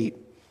 Samuel 8.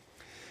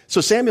 So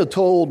Samuel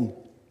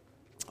told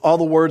all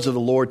the words of the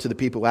Lord to the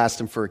people who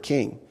asked him for a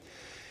king.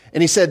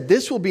 And he said,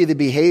 this will be the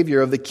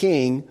behavior of the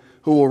king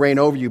who will reign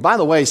over you. By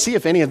the way, see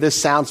if any of this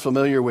sounds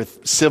familiar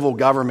with civil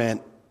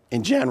government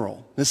in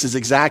general. This is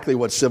exactly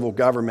what civil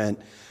government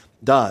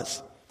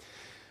does.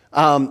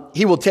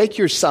 He will take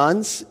your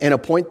sons and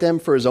appoint them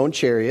for his own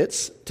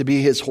chariots to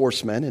be his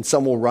horsemen, and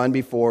some will run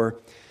before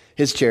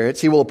his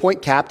chariots. He will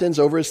appoint captains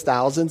over his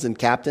thousands and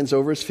captains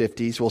over his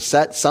 50s, will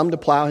set some to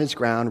plow his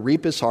ground,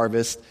 reap his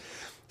harvest,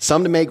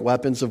 some to make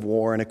weapons of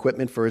war and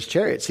equipment for his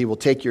chariots. He will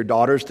take your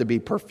daughters to be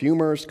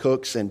perfumers,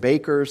 cooks, and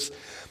bakers,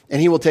 and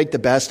he will take the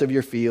best of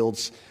your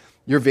fields,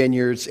 your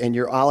vineyards, and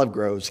your olive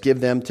groves, give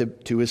them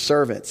to his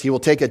servants. He will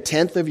take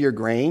 1/10 of your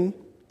grain,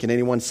 can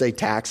anyone say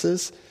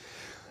taxes,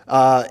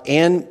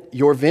 and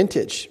your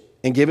vintage,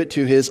 and give it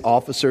to his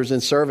officers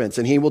and servants.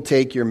 And he will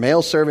take your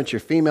male servants,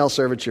 your female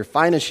servants, your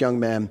finest young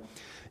men,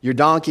 your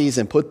donkeys,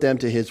 and put them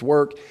to his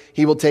work.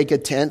 He will take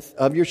 1/10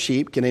 of your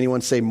sheep, can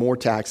anyone say more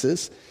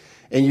taxes,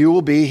 and you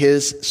will be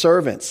his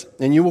servants.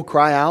 And you will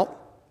cry out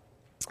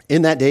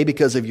in that day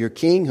because of your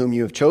king, whom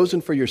you have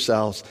chosen for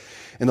yourselves,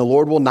 and the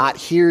Lord will not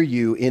hear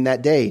you in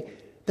that day.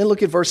 Then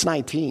look at verse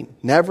 19.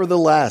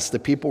 Nevertheless, the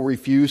people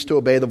refused to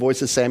obey the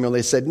voice of Samuel.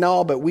 They said,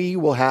 no, but we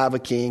will have a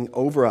king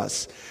over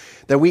us,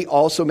 that we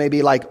also may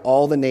be like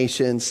all the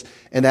nations,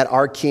 and that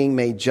our king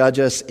may judge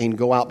us and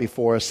go out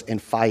before us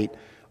and fight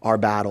our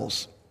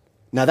battles.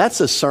 Now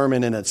that's a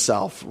sermon in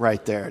itself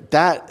right there.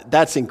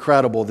 That's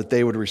incredible that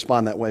they would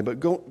respond that way. But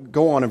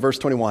go on in verse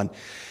 21.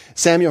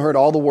 Samuel heard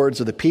all the words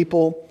of the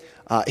people.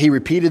 He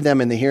repeated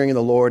them in the hearing of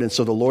the Lord. And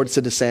so the Lord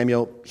said to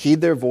Samuel,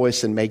 heed their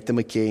voice and make them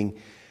a king.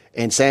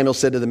 And Samuel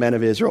said to the men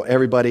of Israel,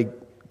 everybody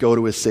go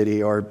to his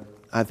city. Or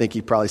I think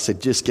he probably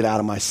said, just get out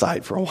of my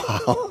sight for a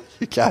while.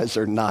 You guys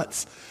are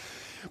nuts.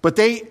 But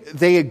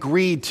they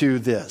agreed to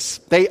this.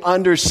 They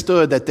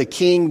understood that the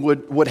king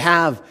would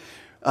have,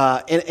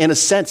 in a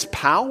sense,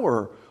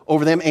 power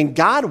over them. And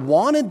God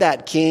wanted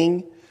that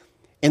king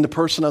in the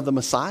person of the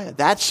Messiah.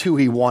 That's who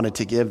he wanted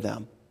to give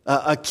them.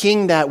 A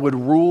king that would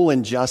rule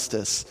in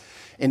justice,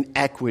 in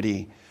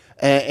equity,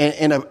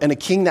 and a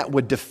king that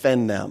would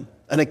defend them,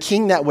 and a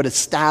king that would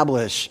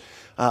establish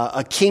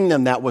a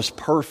kingdom that was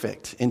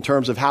perfect in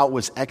terms of how it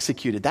was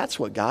executed. That's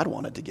what God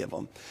wanted to give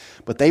them.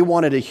 But they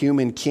wanted a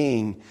human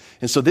king.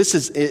 And so this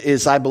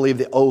is I believe,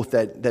 the oath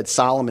that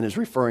Solomon is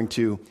referring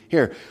to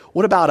here.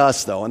 What about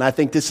us, though? And I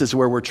think this is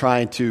where we're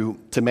trying to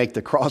make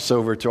the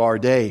crossover to our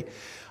day.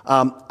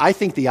 I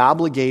think the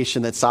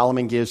obligation that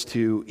Solomon gives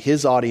to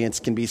his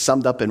audience can be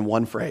summed up in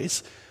one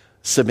phrase: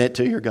 submit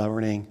to your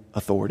governing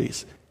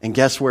authorities. And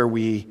guess where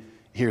we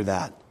hear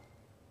that?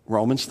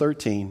 Romans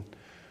 13,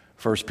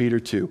 1 Peter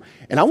 2.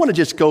 And I want to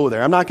just go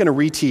there. I'm not going to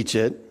reteach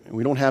it.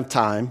 We don't have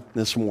time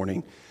this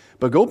morning.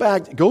 But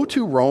go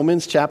to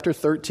Romans chapter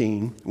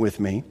 13 with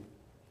me.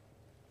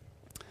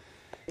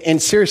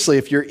 And seriously,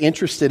 if you're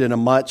interested in a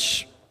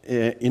much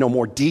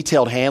more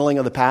detailed handling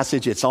of the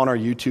passage, it's on our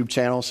YouTube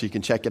channel, so you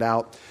can check it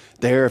out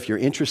there if you're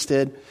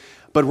interested.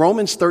 But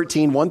Romans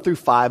 13, 1 through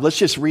 5, let's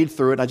just read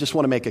through it. I just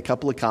want to make a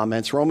couple of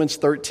comments. Romans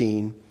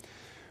 13,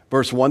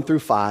 verse 1 through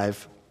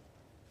 5,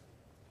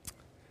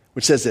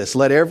 which says this: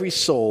 let every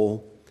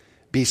soul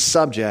be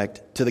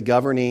subject to the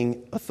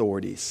governing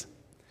authorities.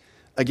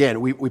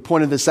 Again, we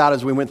pointed this out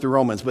as we went through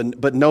Romans,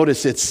 but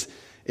notice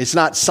it's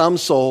not some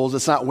souls,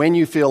 it's not when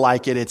you feel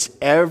like it, it's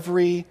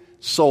every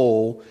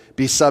soul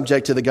be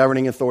subject to the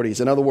governing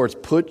authorities. In other words,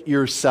 put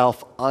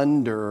yourself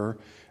under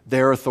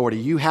their authority.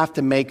 You have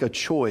to make a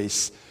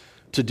choice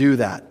to do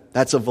that.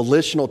 That's a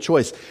volitional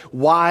choice.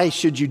 Why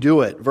should you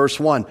do it? Verse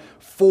 1,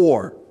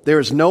 for there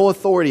is no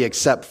authority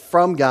except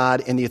from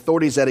God, and the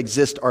authorities that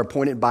exist are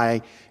appointed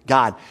by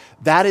God.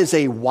 That is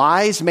a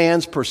wise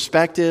man's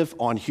perspective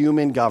on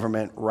human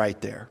government right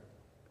there.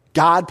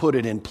 God put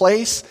it in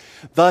place.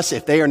 Thus,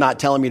 if they are not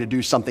telling me to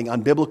do something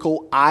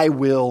unbiblical, I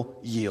will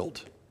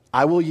yield.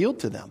 I will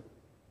yield to them.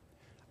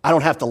 I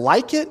don't have to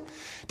like it.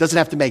 Doesn't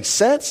have to make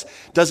sense.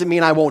 Doesn't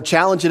mean I won't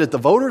challenge it at the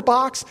voter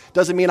box.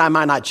 Doesn't mean I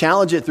might not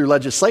challenge it through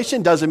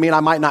legislation. Doesn't mean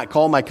I might not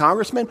call my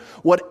congressman.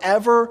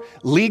 Whatever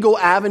legal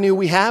avenue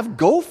we have,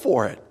 go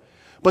for it.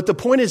 But the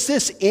point is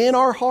this: in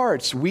our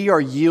hearts, we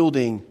are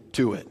yielding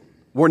to it.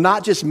 We're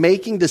not just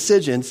making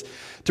decisions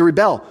to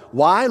rebel.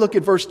 Why? Look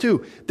at verse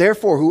 2.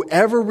 Therefore,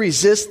 whoever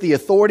resists the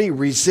authority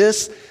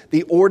resists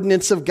the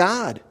ordinance of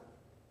God.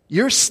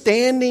 You're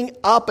standing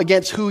up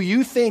against who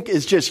you think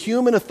is just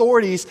human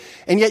authorities,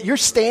 and yet you're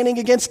standing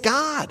against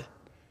God.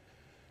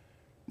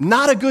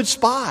 Not a good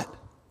spot.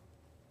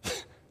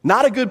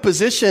 Not a good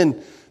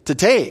position to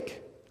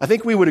take. I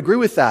think we would agree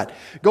with that.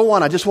 Go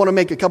on. I just want to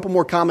make a couple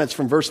more comments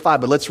from verse 5,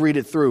 but let's read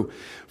it through.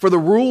 For the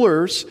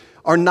rulers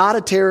are not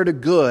a terror to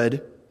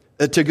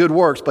good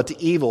works, but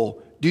to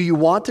evil. Do you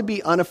want to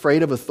be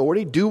unafraid of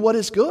authority? Do what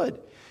is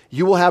good.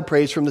 You will have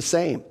praise from the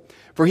same.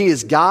 For he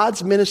is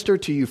God's minister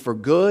to you for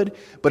good.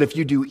 But if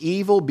you do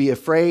evil, be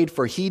afraid,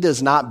 for he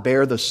does not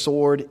bear the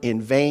sword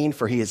in vain,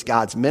 for he is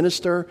God's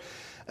minister,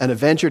 an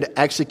avenger to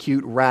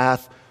execute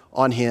wrath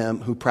on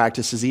him who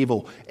practices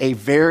evil. A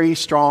very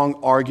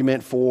strong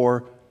argument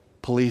for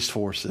police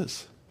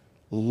forces,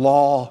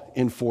 law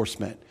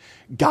enforcement,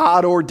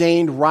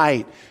 God-ordained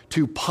right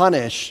to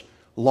punish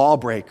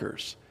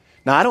lawbreakers.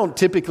 Now, I don't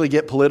typically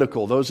get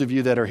political. Those of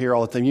you that are here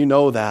all the time, you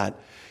know that.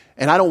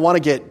 And I don't want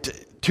to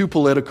get too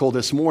political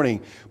this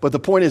morning. But the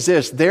point is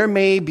this: there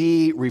may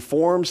be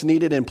reforms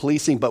needed in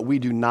policing, but we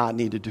do not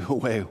need to do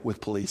away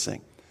with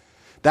policing.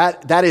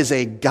 That is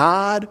a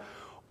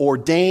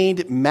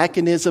God-ordained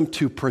mechanism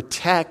to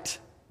protect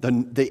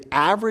the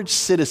average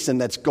citizen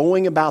that's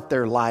going about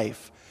their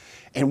life.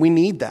 And we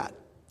need that.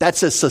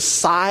 That's a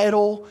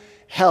societal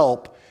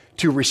help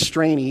to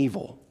restrain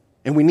evil.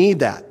 And we need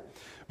that.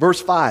 Verse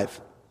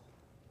 5.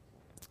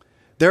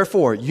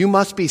 Therefore, you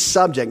must be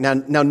subject.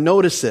 Now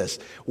notice this.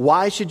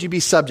 Why should you be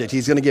subject?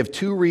 He's going to give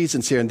two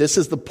reasons here, and this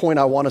is the point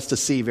I want us to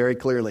see very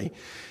clearly.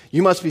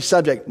 You must be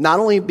subject, not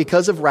only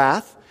because of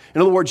wrath.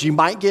 In other words, you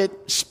might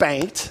get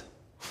spanked.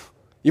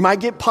 You might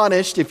get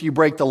punished if you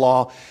break the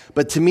law.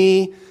 But to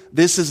me,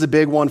 this is the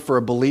big one for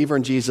a believer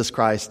in Jesus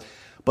Christ,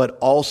 but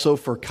also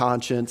for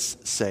conscience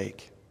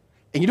sake.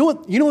 And you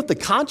know what the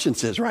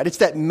conscience is, right? It's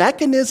that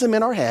mechanism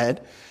in our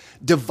head,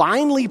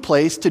 divinely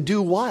placed to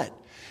do what?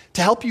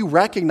 To help you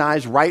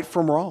recognize right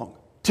from wrong.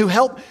 To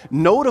help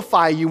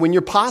notify you when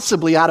you're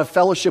possibly out of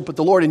fellowship with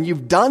the Lord and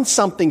you've done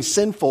something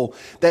sinful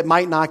that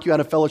might knock you out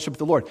of fellowship with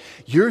the Lord.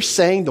 You're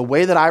saying the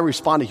way that I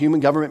respond to human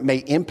government may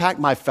impact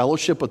my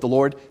fellowship with the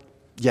Lord?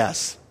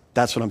 Yes,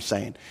 that's what I'm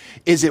saying.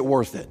 Is it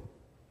worth it?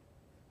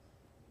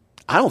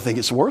 I don't think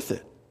it's worth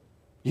it.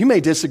 You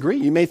may disagree.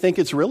 You may think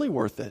it's really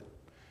worth it.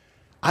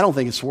 I don't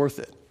think it's worth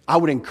it. I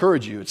would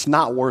encourage you, it's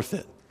not worth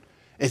it.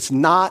 It's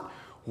not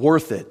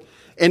worth it.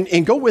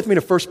 And go with me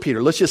to 1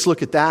 Peter. Let's just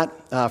look at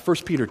that. 1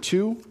 Peter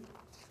 2.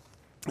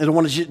 And I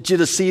wanted you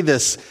to see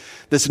this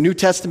New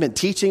Testament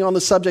teaching on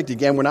the subject.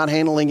 Again, we're not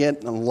handling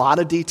it in a lot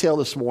of detail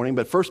this morning,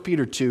 but 1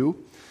 Peter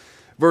 2,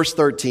 verse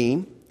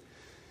 13,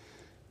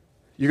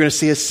 you're going to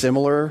see a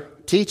similar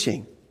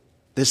teaching,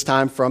 this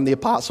time from the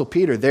Apostle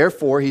Peter.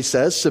 Therefore, he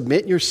says,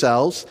 submit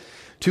yourselves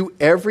to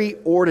every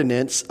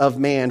ordinance of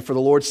man for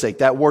the Lord's sake.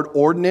 That word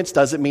ordinance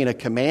doesn't mean a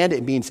command.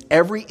 It means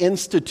every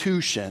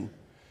institution,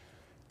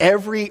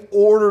 every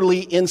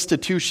orderly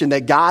institution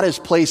that God has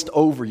placed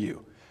over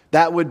you.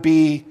 That would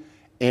be,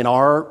 in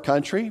our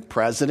country,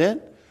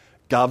 president,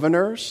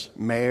 governors,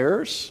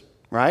 mayors,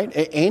 right?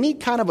 Any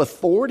kind of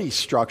authority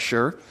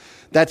structure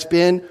that's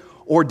been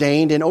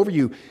ordained and over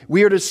you.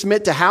 We are to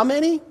submit to how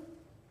many?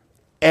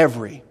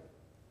 Every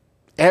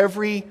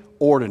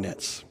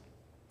ordinance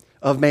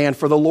of man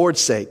for the Lord's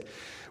sake,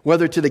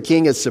 whether to the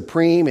king as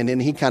supreme, and then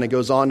he kind of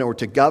goes on, or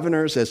to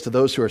governors as to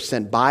those who are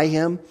sent by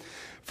him.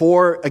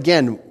 For,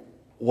 again,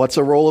 what's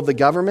the role of the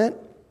government?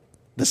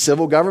 The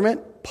civil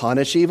government?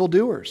 Punish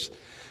evildoers.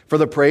 For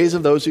the praise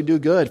of those who do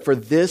good. For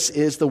this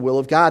is the will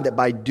of God, that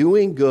by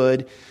doing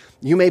good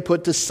you may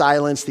put to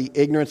silence the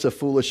ignorance of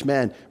foolish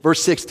men.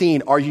 Verse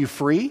 16, are you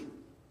free?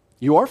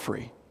 You are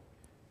free.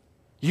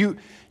 You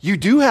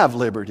do have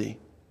liberty.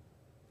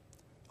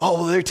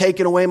 Oh, they're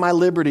taking away my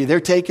liberty. They're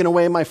taking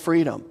away my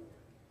freedom.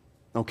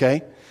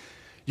 Okay?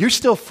 You're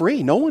still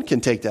free. No one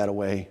can take that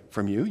away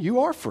from you.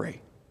 You are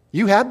free.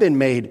 You have been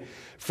made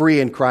free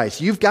in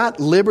Christ. You've got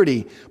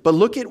liberty. But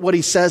look at what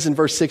he says in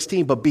verse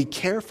 16. But be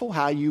careful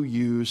how you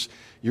use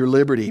your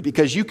liberty,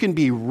 because you can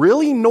be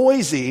really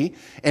noisy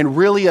and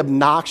really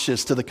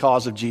obnoxious to the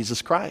cause of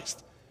Jesus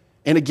Christ.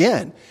 And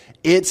again,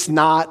 it's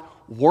not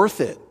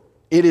worth it.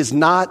 It is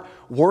not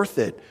worth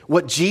it.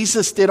 What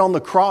Jesus did on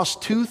the cross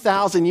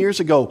 2,000 years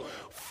ago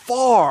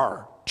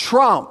far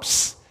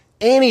trumps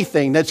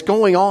anything that's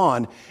going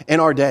on in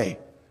our day.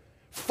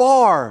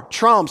 Far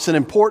trumps in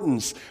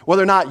importance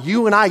whether or not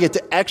you and I get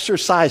to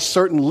exercise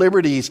certain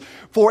liberties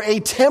for a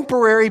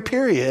temporary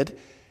period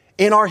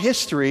in our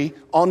history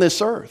on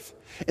this earth.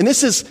 And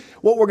this is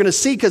what we're going to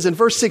see, because in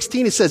verse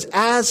 16 it says,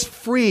 as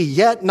free,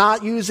 yet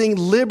not using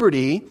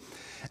liberty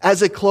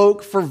as a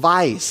cloak for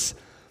vice,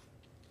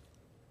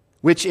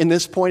 which in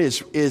this point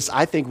is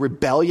I think,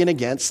 rebellion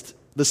against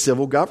the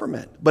civil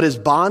government. But as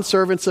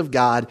bondservants of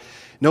God,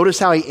 notice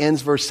how he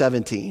ends verse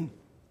 17.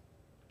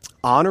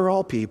 Honor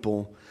all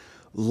people,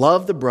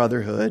 love the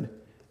brotherhood,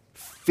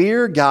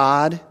 fear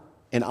God,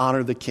 and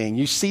honor the king.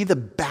 You see the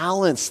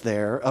balance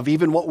there of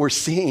even what we're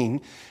seeing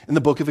in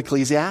the book of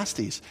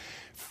Ecclesiastes.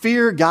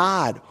 Fear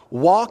God,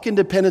 walk in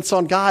dependence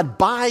on God,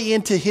 buy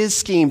into his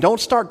scheme. Don't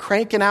start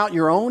cranking out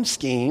your own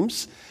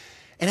schemes.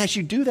 And as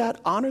you do that,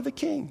 honor the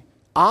king.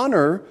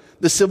 Honor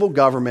the civil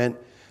government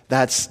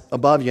that's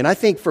above you. And I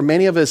think for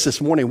many of us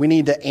this morning, we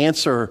need to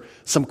answer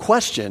some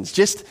questions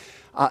just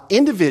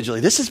individually.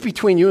 This is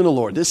between you and the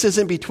Lord. This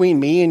isn't between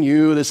me and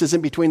you. This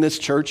isn't between this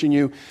church and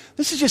you.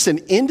 This is just an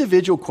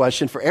individual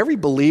question for every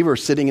believer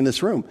sitting in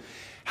this room.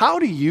 How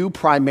do you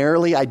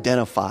primarily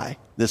identify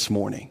this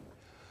morning?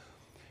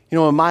 You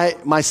know,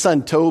 my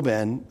son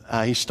Tobin,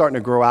 he's starting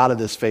to grow out of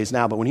this phase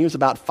now, but when he was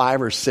about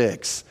 5 or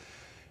 6,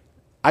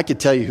 I could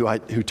tell you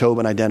who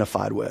Tobin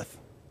identified with.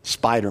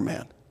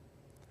 Spider-Man.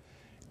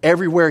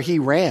 Everywhere he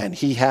ran,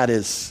 he had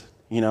his,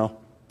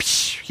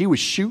 he was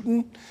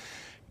shooting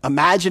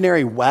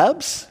imaginary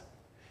webs.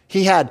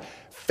 He had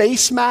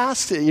face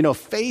masks,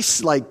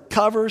 face like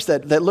covers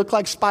that looked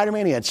like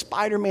Spider-Man. He had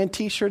Spider-Man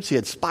t-shirts. He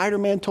had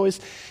Spider-Man toys.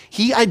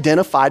 He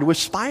identified with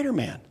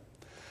Spider-Man.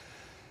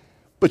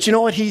 But you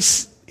know what?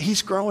 He's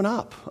growing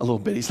up a little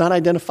bit. He's not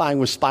identifying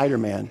with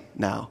Spider-Man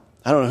now.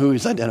 I don't know who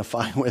he's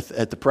identifying with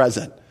at the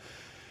present.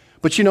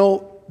 But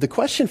the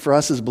question for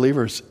us as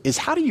believers is,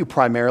 how do you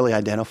primarily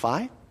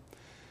identify?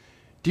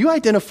 Do you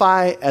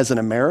identify as an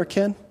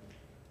American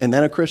and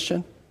then a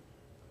Christian?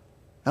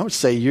 I would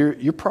say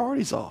your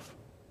priority's off.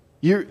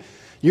 You're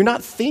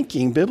not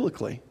thinking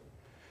biblically.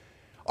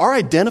 Our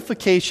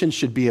identification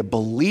should be a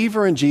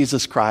believer in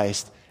Jesus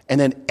Christ, and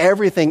then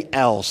everything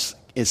else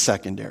is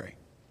secondary.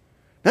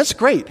 That's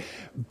great.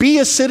 Be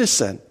a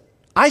citizen.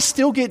 I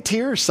still get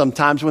tears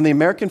sometimes when the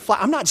American flag.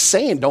 I'm not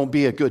saying don't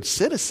be a good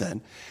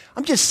citizen.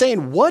 I'm just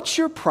saying, what's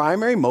your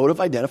primary mode of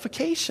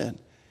identification?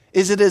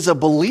 Is it as a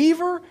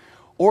believer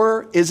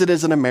or is it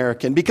as an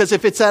American? Because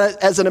if it's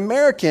as an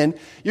American,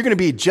 you're going to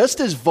be just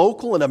as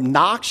vocal and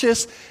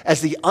obnoxious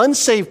as the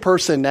unsaved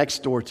person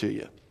next door to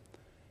you.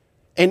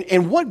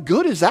 And what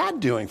good is that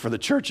doing for the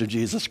Church of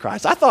Jesus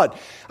Christ? I thought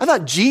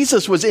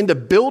Jesus was into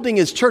building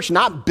his church,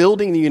 not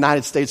building the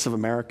United States of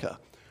America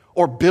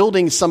or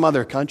building some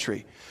other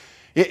country.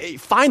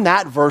 Find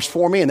that verse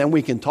for me and then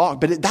we can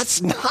talk. But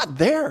that's not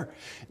there.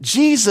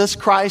 Jesus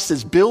Christ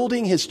is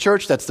building his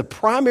church. That's the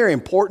primary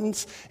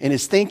importance in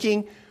his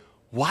thinking.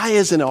 Why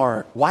isn't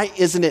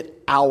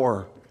it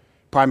our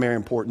primary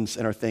importance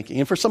in our thinking?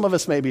 And for some of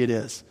us, maybe it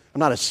is. I'm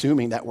not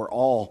assuming that we're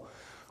all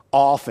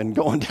off and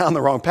going down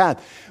the wrong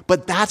path.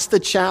 But that's the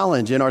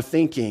challenge in our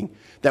thinking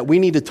that we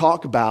need to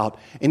talk about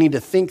and need to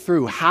think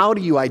through. How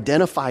do you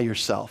identify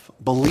yourself?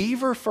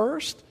 Believer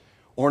first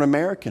or an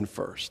American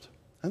first?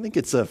 I think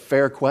it's a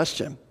fair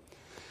question.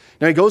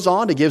 Now, he goes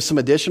on to give some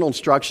additional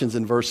instructions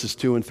in verses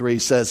 2 and 3. He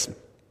says,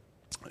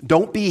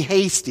 don't be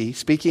hasty,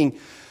 speaking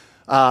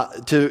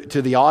to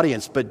the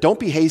audience, but don't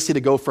be hasty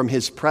to go from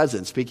his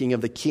presence, speaking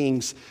of the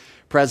king's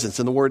presence.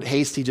 And the word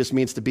hasty just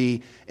means to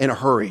be in a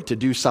hurry, to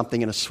do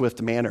something in a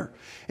swift manner.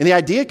 And the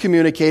idea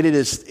communicated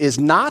is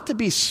not to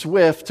be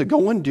swift to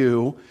go and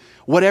do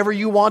whatever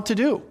you want to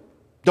do.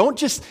 Don't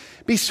just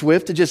be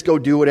swift to just go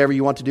do whatever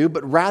you want to do,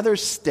 but rather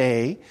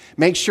stay.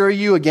 Make sure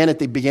you, again, at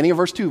the beginning of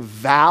verse 2,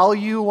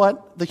 value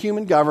what the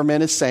human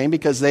government is saying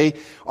because they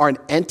are an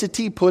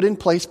entity put in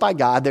place by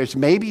God. There's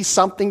maybe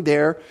something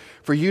there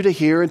for you to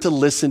hear and to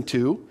listen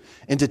to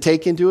and to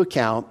take into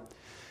account.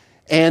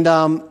 And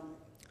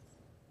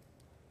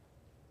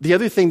the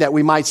other thing that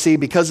we might see,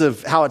 because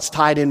of how it's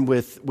tied in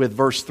with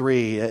verse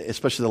 3,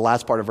 especially the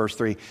last part of verse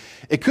 3,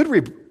 it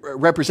could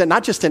represent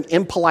not just an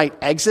impolite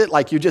exit,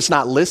 like you're just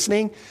not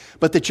listening,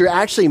 but that you're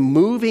actually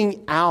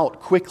moving out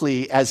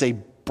quickly as a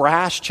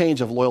brash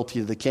change of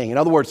loyalty to the king. In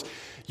other words,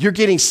 you're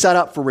getting set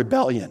up for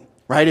rebellion,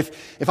 right?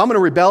 If I'm going to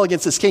rebel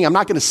against this king, I'm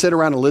not going to sit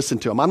around and listen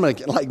to him. I'm going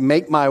to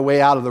make my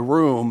way out of the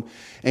room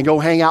and go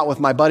hang out with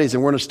my buddies,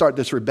 and we're going to start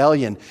this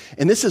rebellion.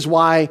 And this is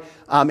why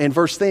in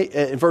verse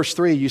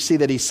 3, you see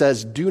that he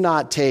says, do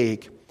not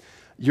take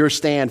your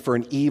stand for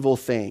an evil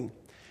thing.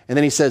 And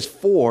then he says,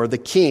 for the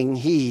king,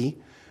 he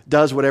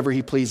does whatever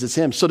he pleases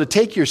him. So to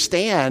take your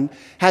stand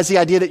has the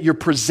idea that you're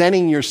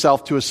presenting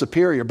yourself to a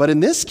superior. But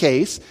in this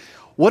case,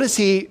 what is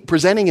he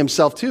presenting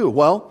himself to?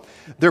 Well,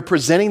 they're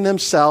presenting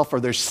themselves, or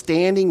they're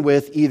standing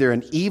with either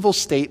an evil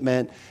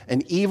statement,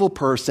 an evil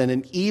person,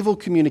 an evil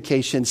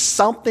communication,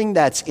 something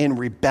that's in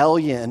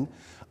rebellion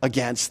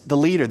against the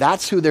leader.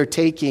 That's who they're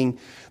taking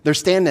their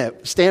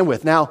stand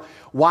with. Now,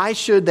 why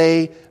should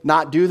they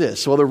not do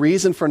this? Well, the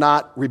reason for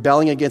not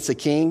rebelling against the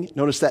king,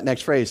 notice that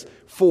next phrase,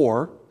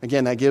 for,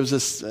 again, that gives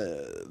us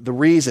the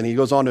reason. He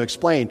goes on to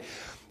explain,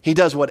 he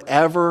does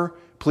whatever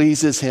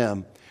pleases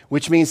him,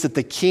 which means that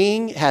the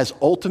king has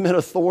ultimate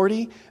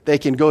authority. They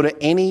can go to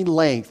any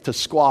length to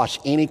squash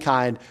any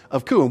kind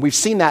of coup. And we've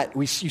seen that,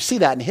 you see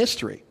that in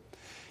history.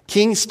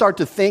 Kings start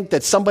to think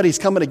that somebody's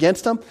coming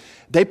against them.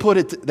 They put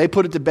it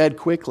to bed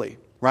quickly,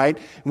 right?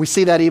 And we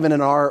see that even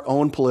in our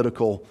own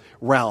political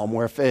realm,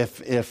 where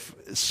if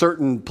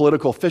certain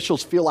political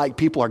officials feel like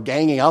people are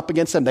ganging up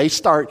against them, they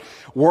start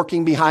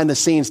working behind the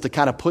scenes to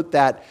kind of put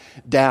that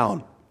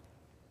down.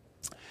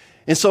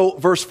 And so,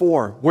 verse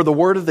 4, where the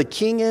word of the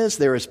king is,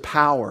 there is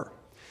power.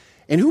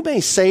 And who may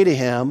say to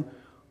him,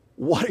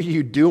 what are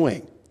you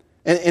doing?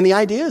 And the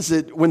idea is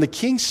that when the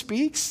king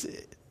speaks,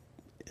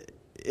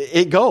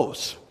 it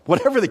goes.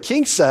 Whatever the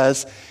king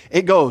says,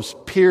 it goes,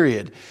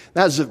 period.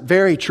 That's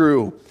very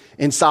true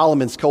in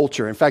Solomon's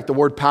culture. In fact, the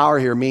word power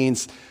here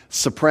means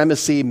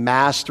supremacy,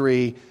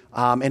 mastery,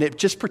 and it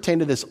just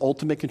pertained to this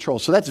ultimate control.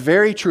 So that's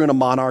very true in a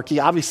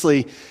monarchy.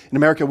 Obviously, in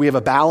America, we have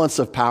a balance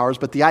of powers,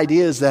 but the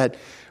idea is that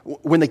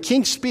when the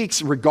king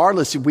speaks,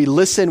 regardless, we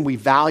listen, we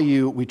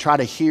value, we try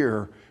to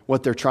hear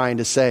what they're trying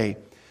to say.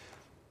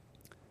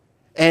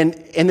 And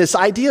this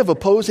idea of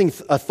opposing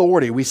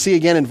authority, we see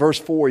again in verse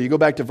 4. You go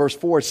back to verse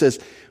 4, it says,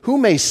 who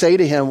may say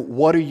to him,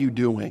 what are you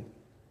doing?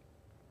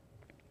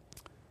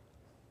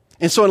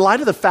 And so in light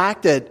of the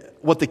fact that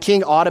what the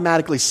king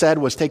automatically said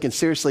was taken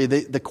seriously,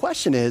 the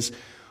question is,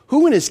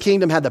 who in his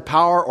kingdom had the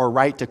power or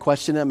right to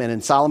question him? And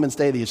in Solomon's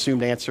day, the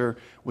assumed answer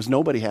was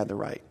nobody had the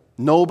right.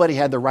 Nobody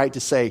had the right to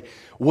say,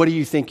 what do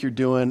you think you're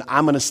doing?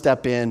 I'm going to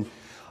step in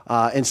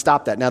and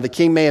stop that. Now, the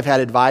king may have had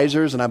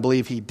advisors, and I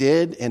believe he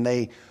did, and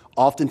they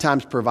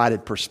oftentimes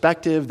provided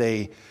perspective.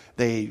 They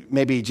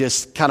maybe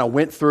just kind of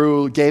went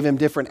through, gave him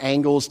different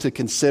angles to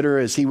consider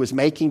as he was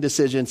making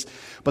decisions.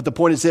 But the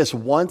point is this,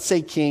 once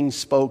a king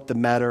spoke, the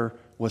matter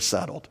was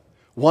settled.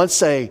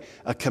 Once a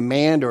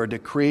command or a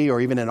decree,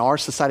 or even in our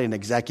society, an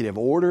executive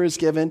order is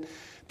given,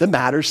 the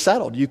matter's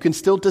settled. You can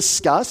still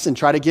discuss and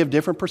try to give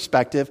different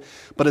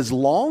perspective, but as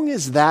long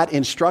as that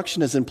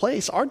instruction is in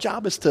place, our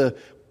job is to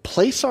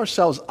place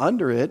ourselves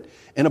under it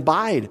and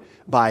abide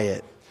by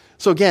it.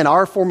 So again,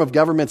 our form of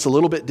government's a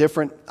little bit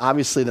different,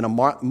 obviously, than a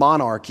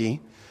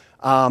monarchy,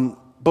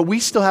 but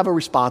we still have a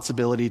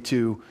responsibility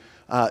to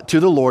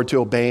the Lord to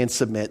obey and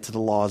submit to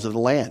the laws of the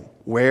land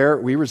where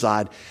we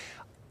reside,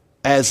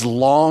 as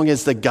long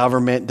as the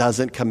government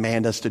doesn't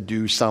command us to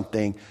do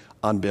something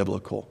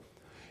unbiblical.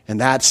 And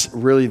that's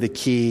really the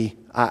key,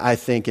 I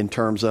think, in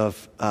terms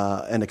of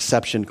an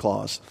exception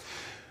clause.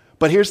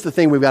 But here's the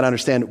thing we've got to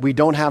understand. We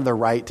don't have the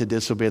right to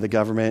disobey the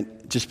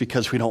government just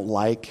because we don't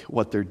like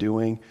what they're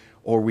doing,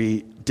 or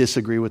we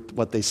disagree with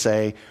what they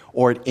say,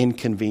 or it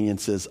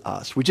inconveniences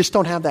us. We just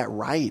don't have that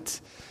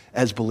right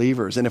as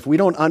believers. And if we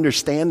don't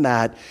understand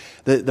that,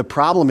 the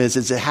problem is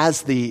it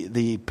has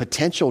the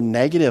potential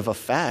negative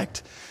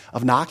effect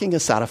of knocking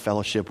us out of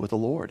fellowship with the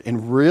Lord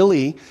and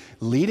really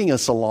leading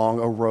us along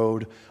a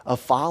road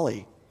of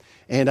folly.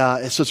 And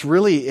so it's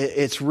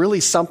really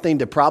something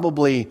to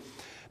probably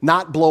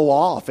not blow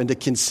off and to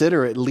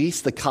consider at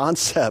least the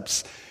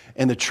concepts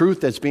and the truth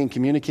that's being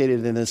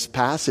communicated in this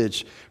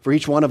passage for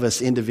each one of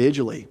us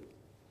individually.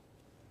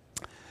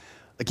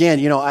 Again,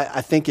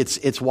 I think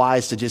it's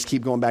wise to just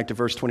keep going back to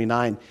verse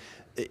 29.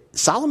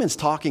 Solomon's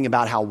talking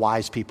about how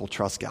wise people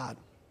trust God.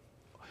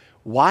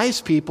 Wise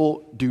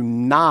people do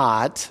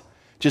not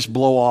just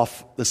blow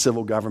off the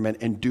civil government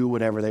and do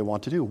whatever they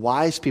want to do.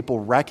 Wise people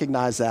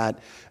recognize that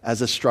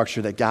as a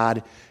structure that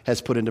God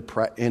has put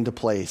into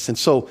place. And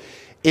so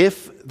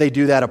If they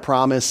do that, a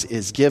promise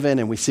is given,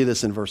 and we see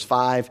this in verse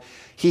 5.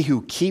 He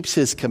who keeps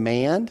his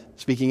command,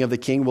 speaking of the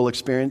king, will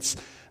experience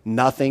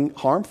nothing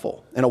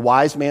harmful. And a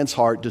wise man's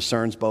heart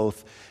discerns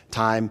both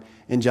time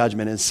and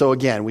judgment. And so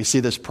again, we see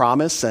this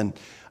promise, and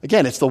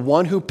again, it's the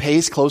one who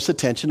pays close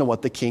attention to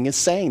what the king is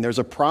saying. There's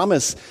a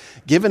promise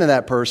given to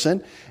that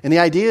person, and the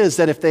idea is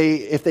that if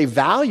they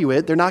value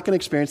it, they're not going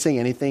to experience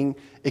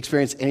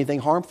anything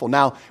harmful.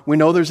 Now, we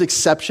know there's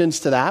exceptions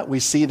to that. We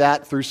see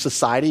that through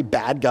society.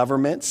 Bad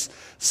governments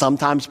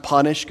sometimes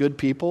punish good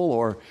people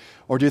or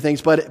do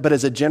things, but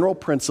as a general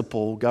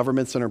principle,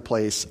 governments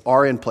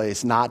are in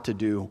place not to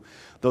do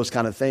those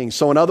kind of things.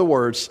 So in other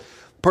words,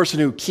 the person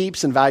who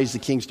keeps and values the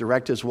king's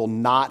directives will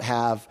not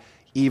have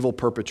evil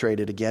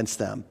perpetrated against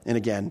them. And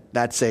again,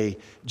 that's a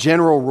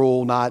general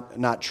rule,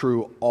 not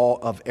true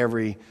of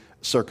every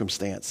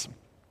circumstance.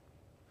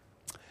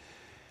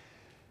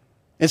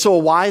 And so a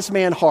wise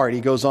man's heart, he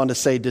goes on to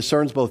say,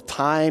 discerns both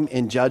time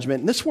and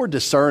judgment. And this word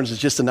discerns is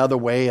just another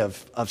way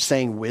of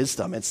saying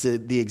wisdom. It's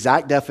the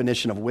exact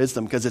definition of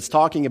wisdom, because it's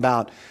talking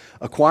about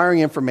acquiring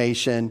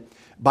information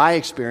by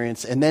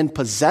experience and then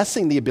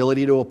possessing the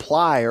ability to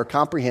apply or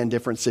comprehend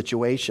different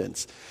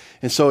situations.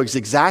 And so it's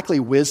exactly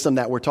wisdom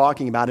that we're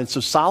talking about. And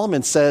so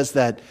Solomon says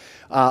that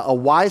a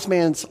wise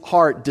man's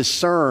heart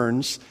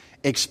discerns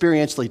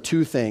experientially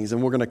two things.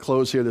 And we're going to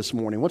close here this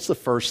morning. What's the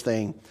first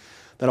thing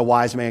that a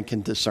wise man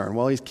can discern?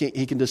 Well,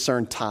 he can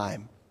discern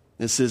time.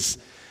 This is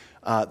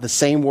the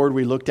same word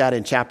we looked at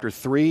in chapter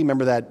 3.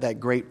 Remember that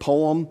great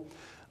poem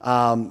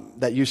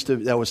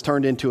that was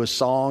turned into a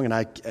song, and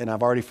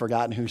I've already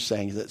forgotten who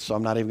sang it, so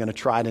I'm not even going to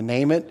try to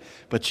name it.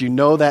 But you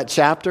know that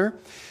chapter.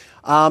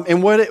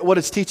 And what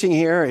it's teaching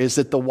here is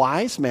that the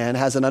wise man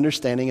has an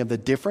understanding of the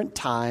different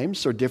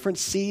times or different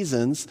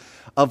seasons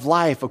of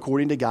life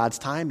according to God's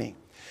timing.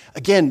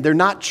 Again, they're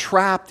not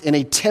trapped in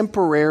a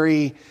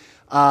temporary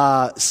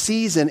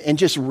season and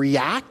just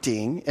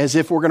reacting as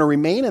if we're going to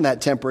remain in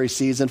that temporary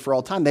season for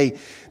all time.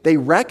 They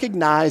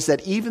recognize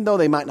that even though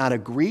they might not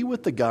agree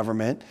with the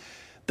government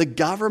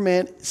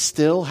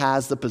still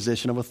has the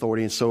position of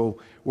authority, and so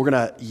we're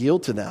going to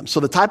yield to them. So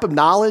this type of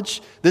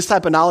knowledge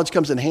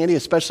comes in handy,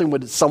 especially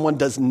when someone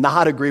does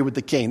not agree with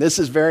the king. This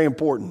is very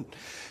important,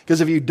 because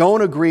if you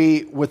don't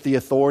agree with the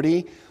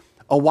authority,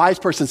 a wise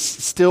person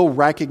still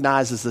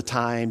recognizes the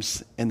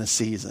times and the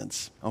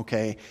seasons,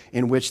 okay,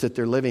 in which that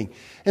they're living.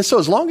 And so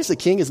as long as the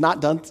king has not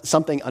done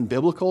something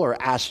unbiblical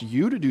or asked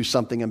you to do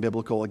something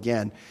unbiblical,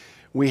 again,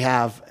 we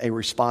have a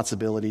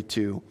responsibility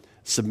to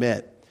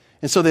submit.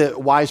 And so the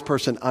wise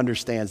person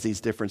understands these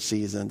different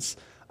seasons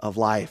of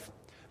life.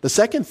 The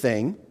second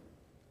thing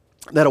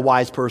that a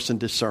wise person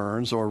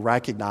discerns or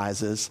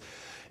recognizes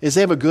is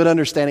they have a good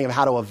understanding of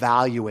how to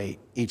evaluate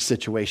each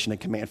situation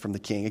and command from the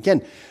king.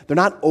 Again, they're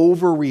not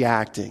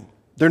overreacting.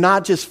 They're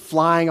not just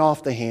flying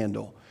off the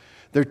handle.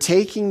 They're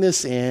taking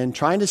this in,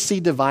 trying to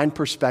see divine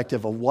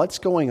perspective of what's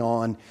going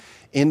on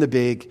in the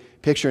big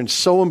picture. And it's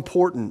so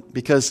important,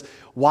 because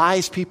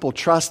wise people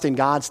trust in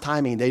God's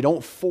timing. They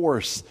don't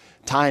force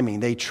timing.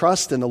 They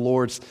trust in the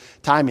Lord's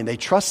timing. They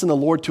trust in the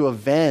Lord to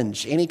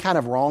avenge any kind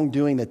of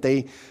wrongdoing that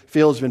they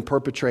feel has been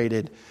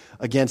perpetrated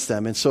against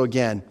them. And so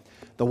again,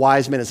 the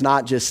wise man is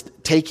not just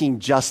taking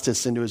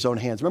justice into his own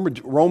hands. Remember,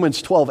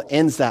 Romans 12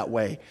 ends that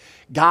way.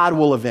 God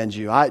will avenge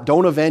you.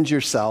 Don't avenge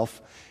yourself.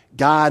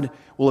 God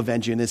will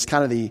avenge you. And it's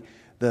kind of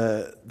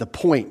the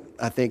point,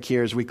 I think,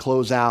 here as we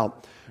close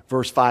out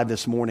verse 5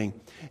 this morning.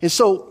 And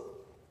so,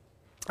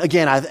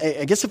 again,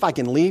 I guess if I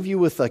can leave you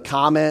with a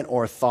comment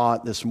or a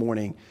thought this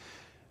morning,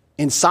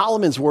 in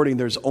Solomon's wording,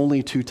 there's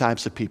only two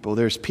types of people.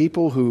 There's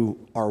people who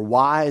are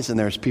wise, and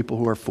there's people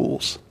who are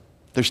fools.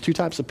 There's two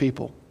types of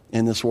people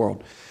in this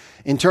world.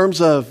 In terms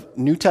of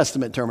New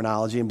Testament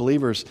terminology and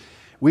believers,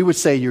 we would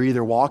say you're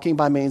either walking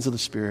by means of the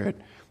Spirit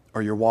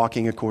or you're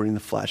walking according to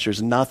the flesh.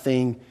 There's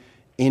nothing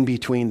in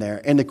between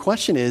there. And the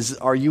question is,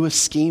 are you a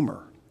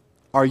schemer?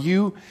 Are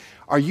you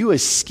a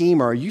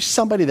schemer? Are you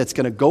somebody that's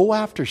going to go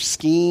after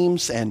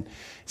schemes and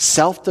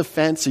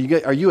self-defense?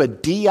 Are you a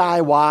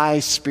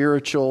DIY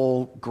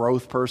spiritual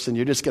growth person?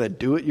 You're just going to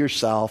do it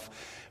yourself,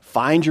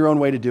 find your own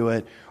way to do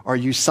it? Or are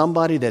you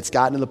somebody that's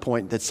gotten to the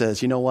point that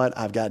says, you know what,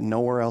 I've got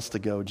nowhere else to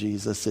go,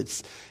 Jesus.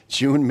 It's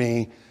you and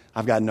me.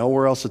 I've got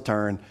nowhere else to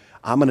turn.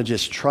 I'm going to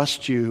just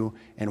trust you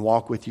and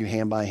walk with you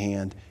hand by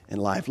hand in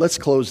life. Let's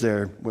close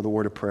there with a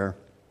word of prayer.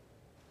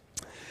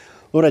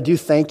 Lord, I do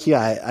thank you.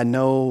 I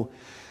know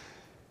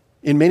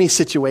in many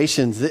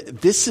situations,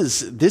 this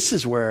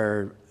is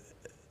where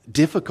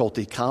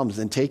difficulty comes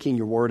in taking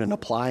your word and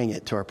applying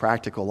it to our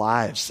practical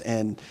lives.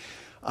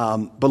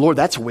 But Lord,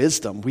 that's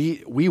wisdom.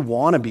 We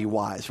want to be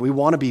wise. We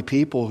want to be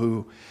people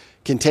who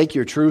can take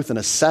your truth and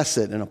assess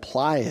it and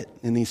apply it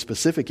in these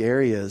specific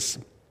areas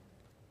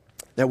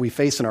that we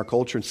face in our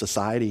culture and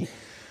society.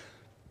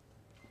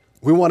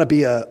 We want to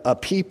be a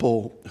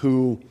people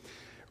who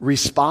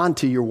respond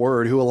to your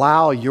word, who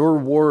allow your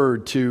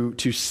word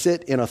to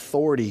sit in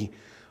authority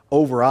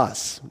over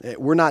us.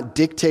 We're not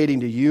dictating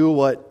to you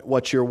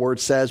what your word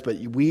says, but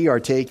we are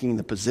taking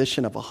the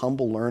position of a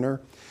humble learner.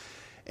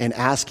 and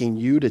asking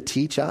you to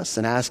teach us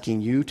and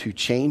asking you to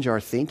change our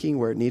thinking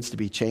where it needs to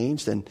be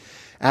changed and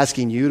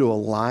asking you to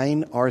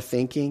align our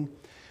thinking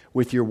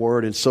with your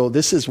word. And so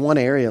this is one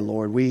area,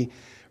 Lord. We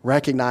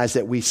recognize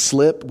that we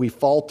slip, we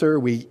falter,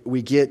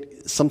 we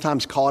get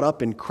sometimes caught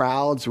up in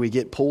crowds, we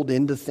get pulled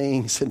into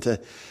things, into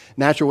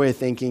natural way of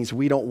thinking.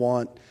 We don't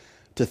want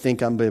to think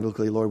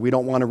unbiblically, Lord. We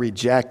don't want to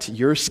reject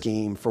your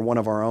scheme for one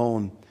of our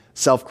own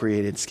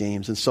self-created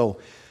schemes. And so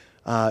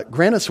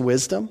grant us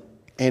wisdom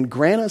and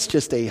grant us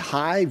just a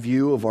high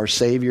view of our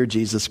Savior,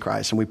 Jesus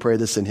Christ. And we pray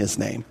this in his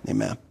name.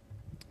 Amen.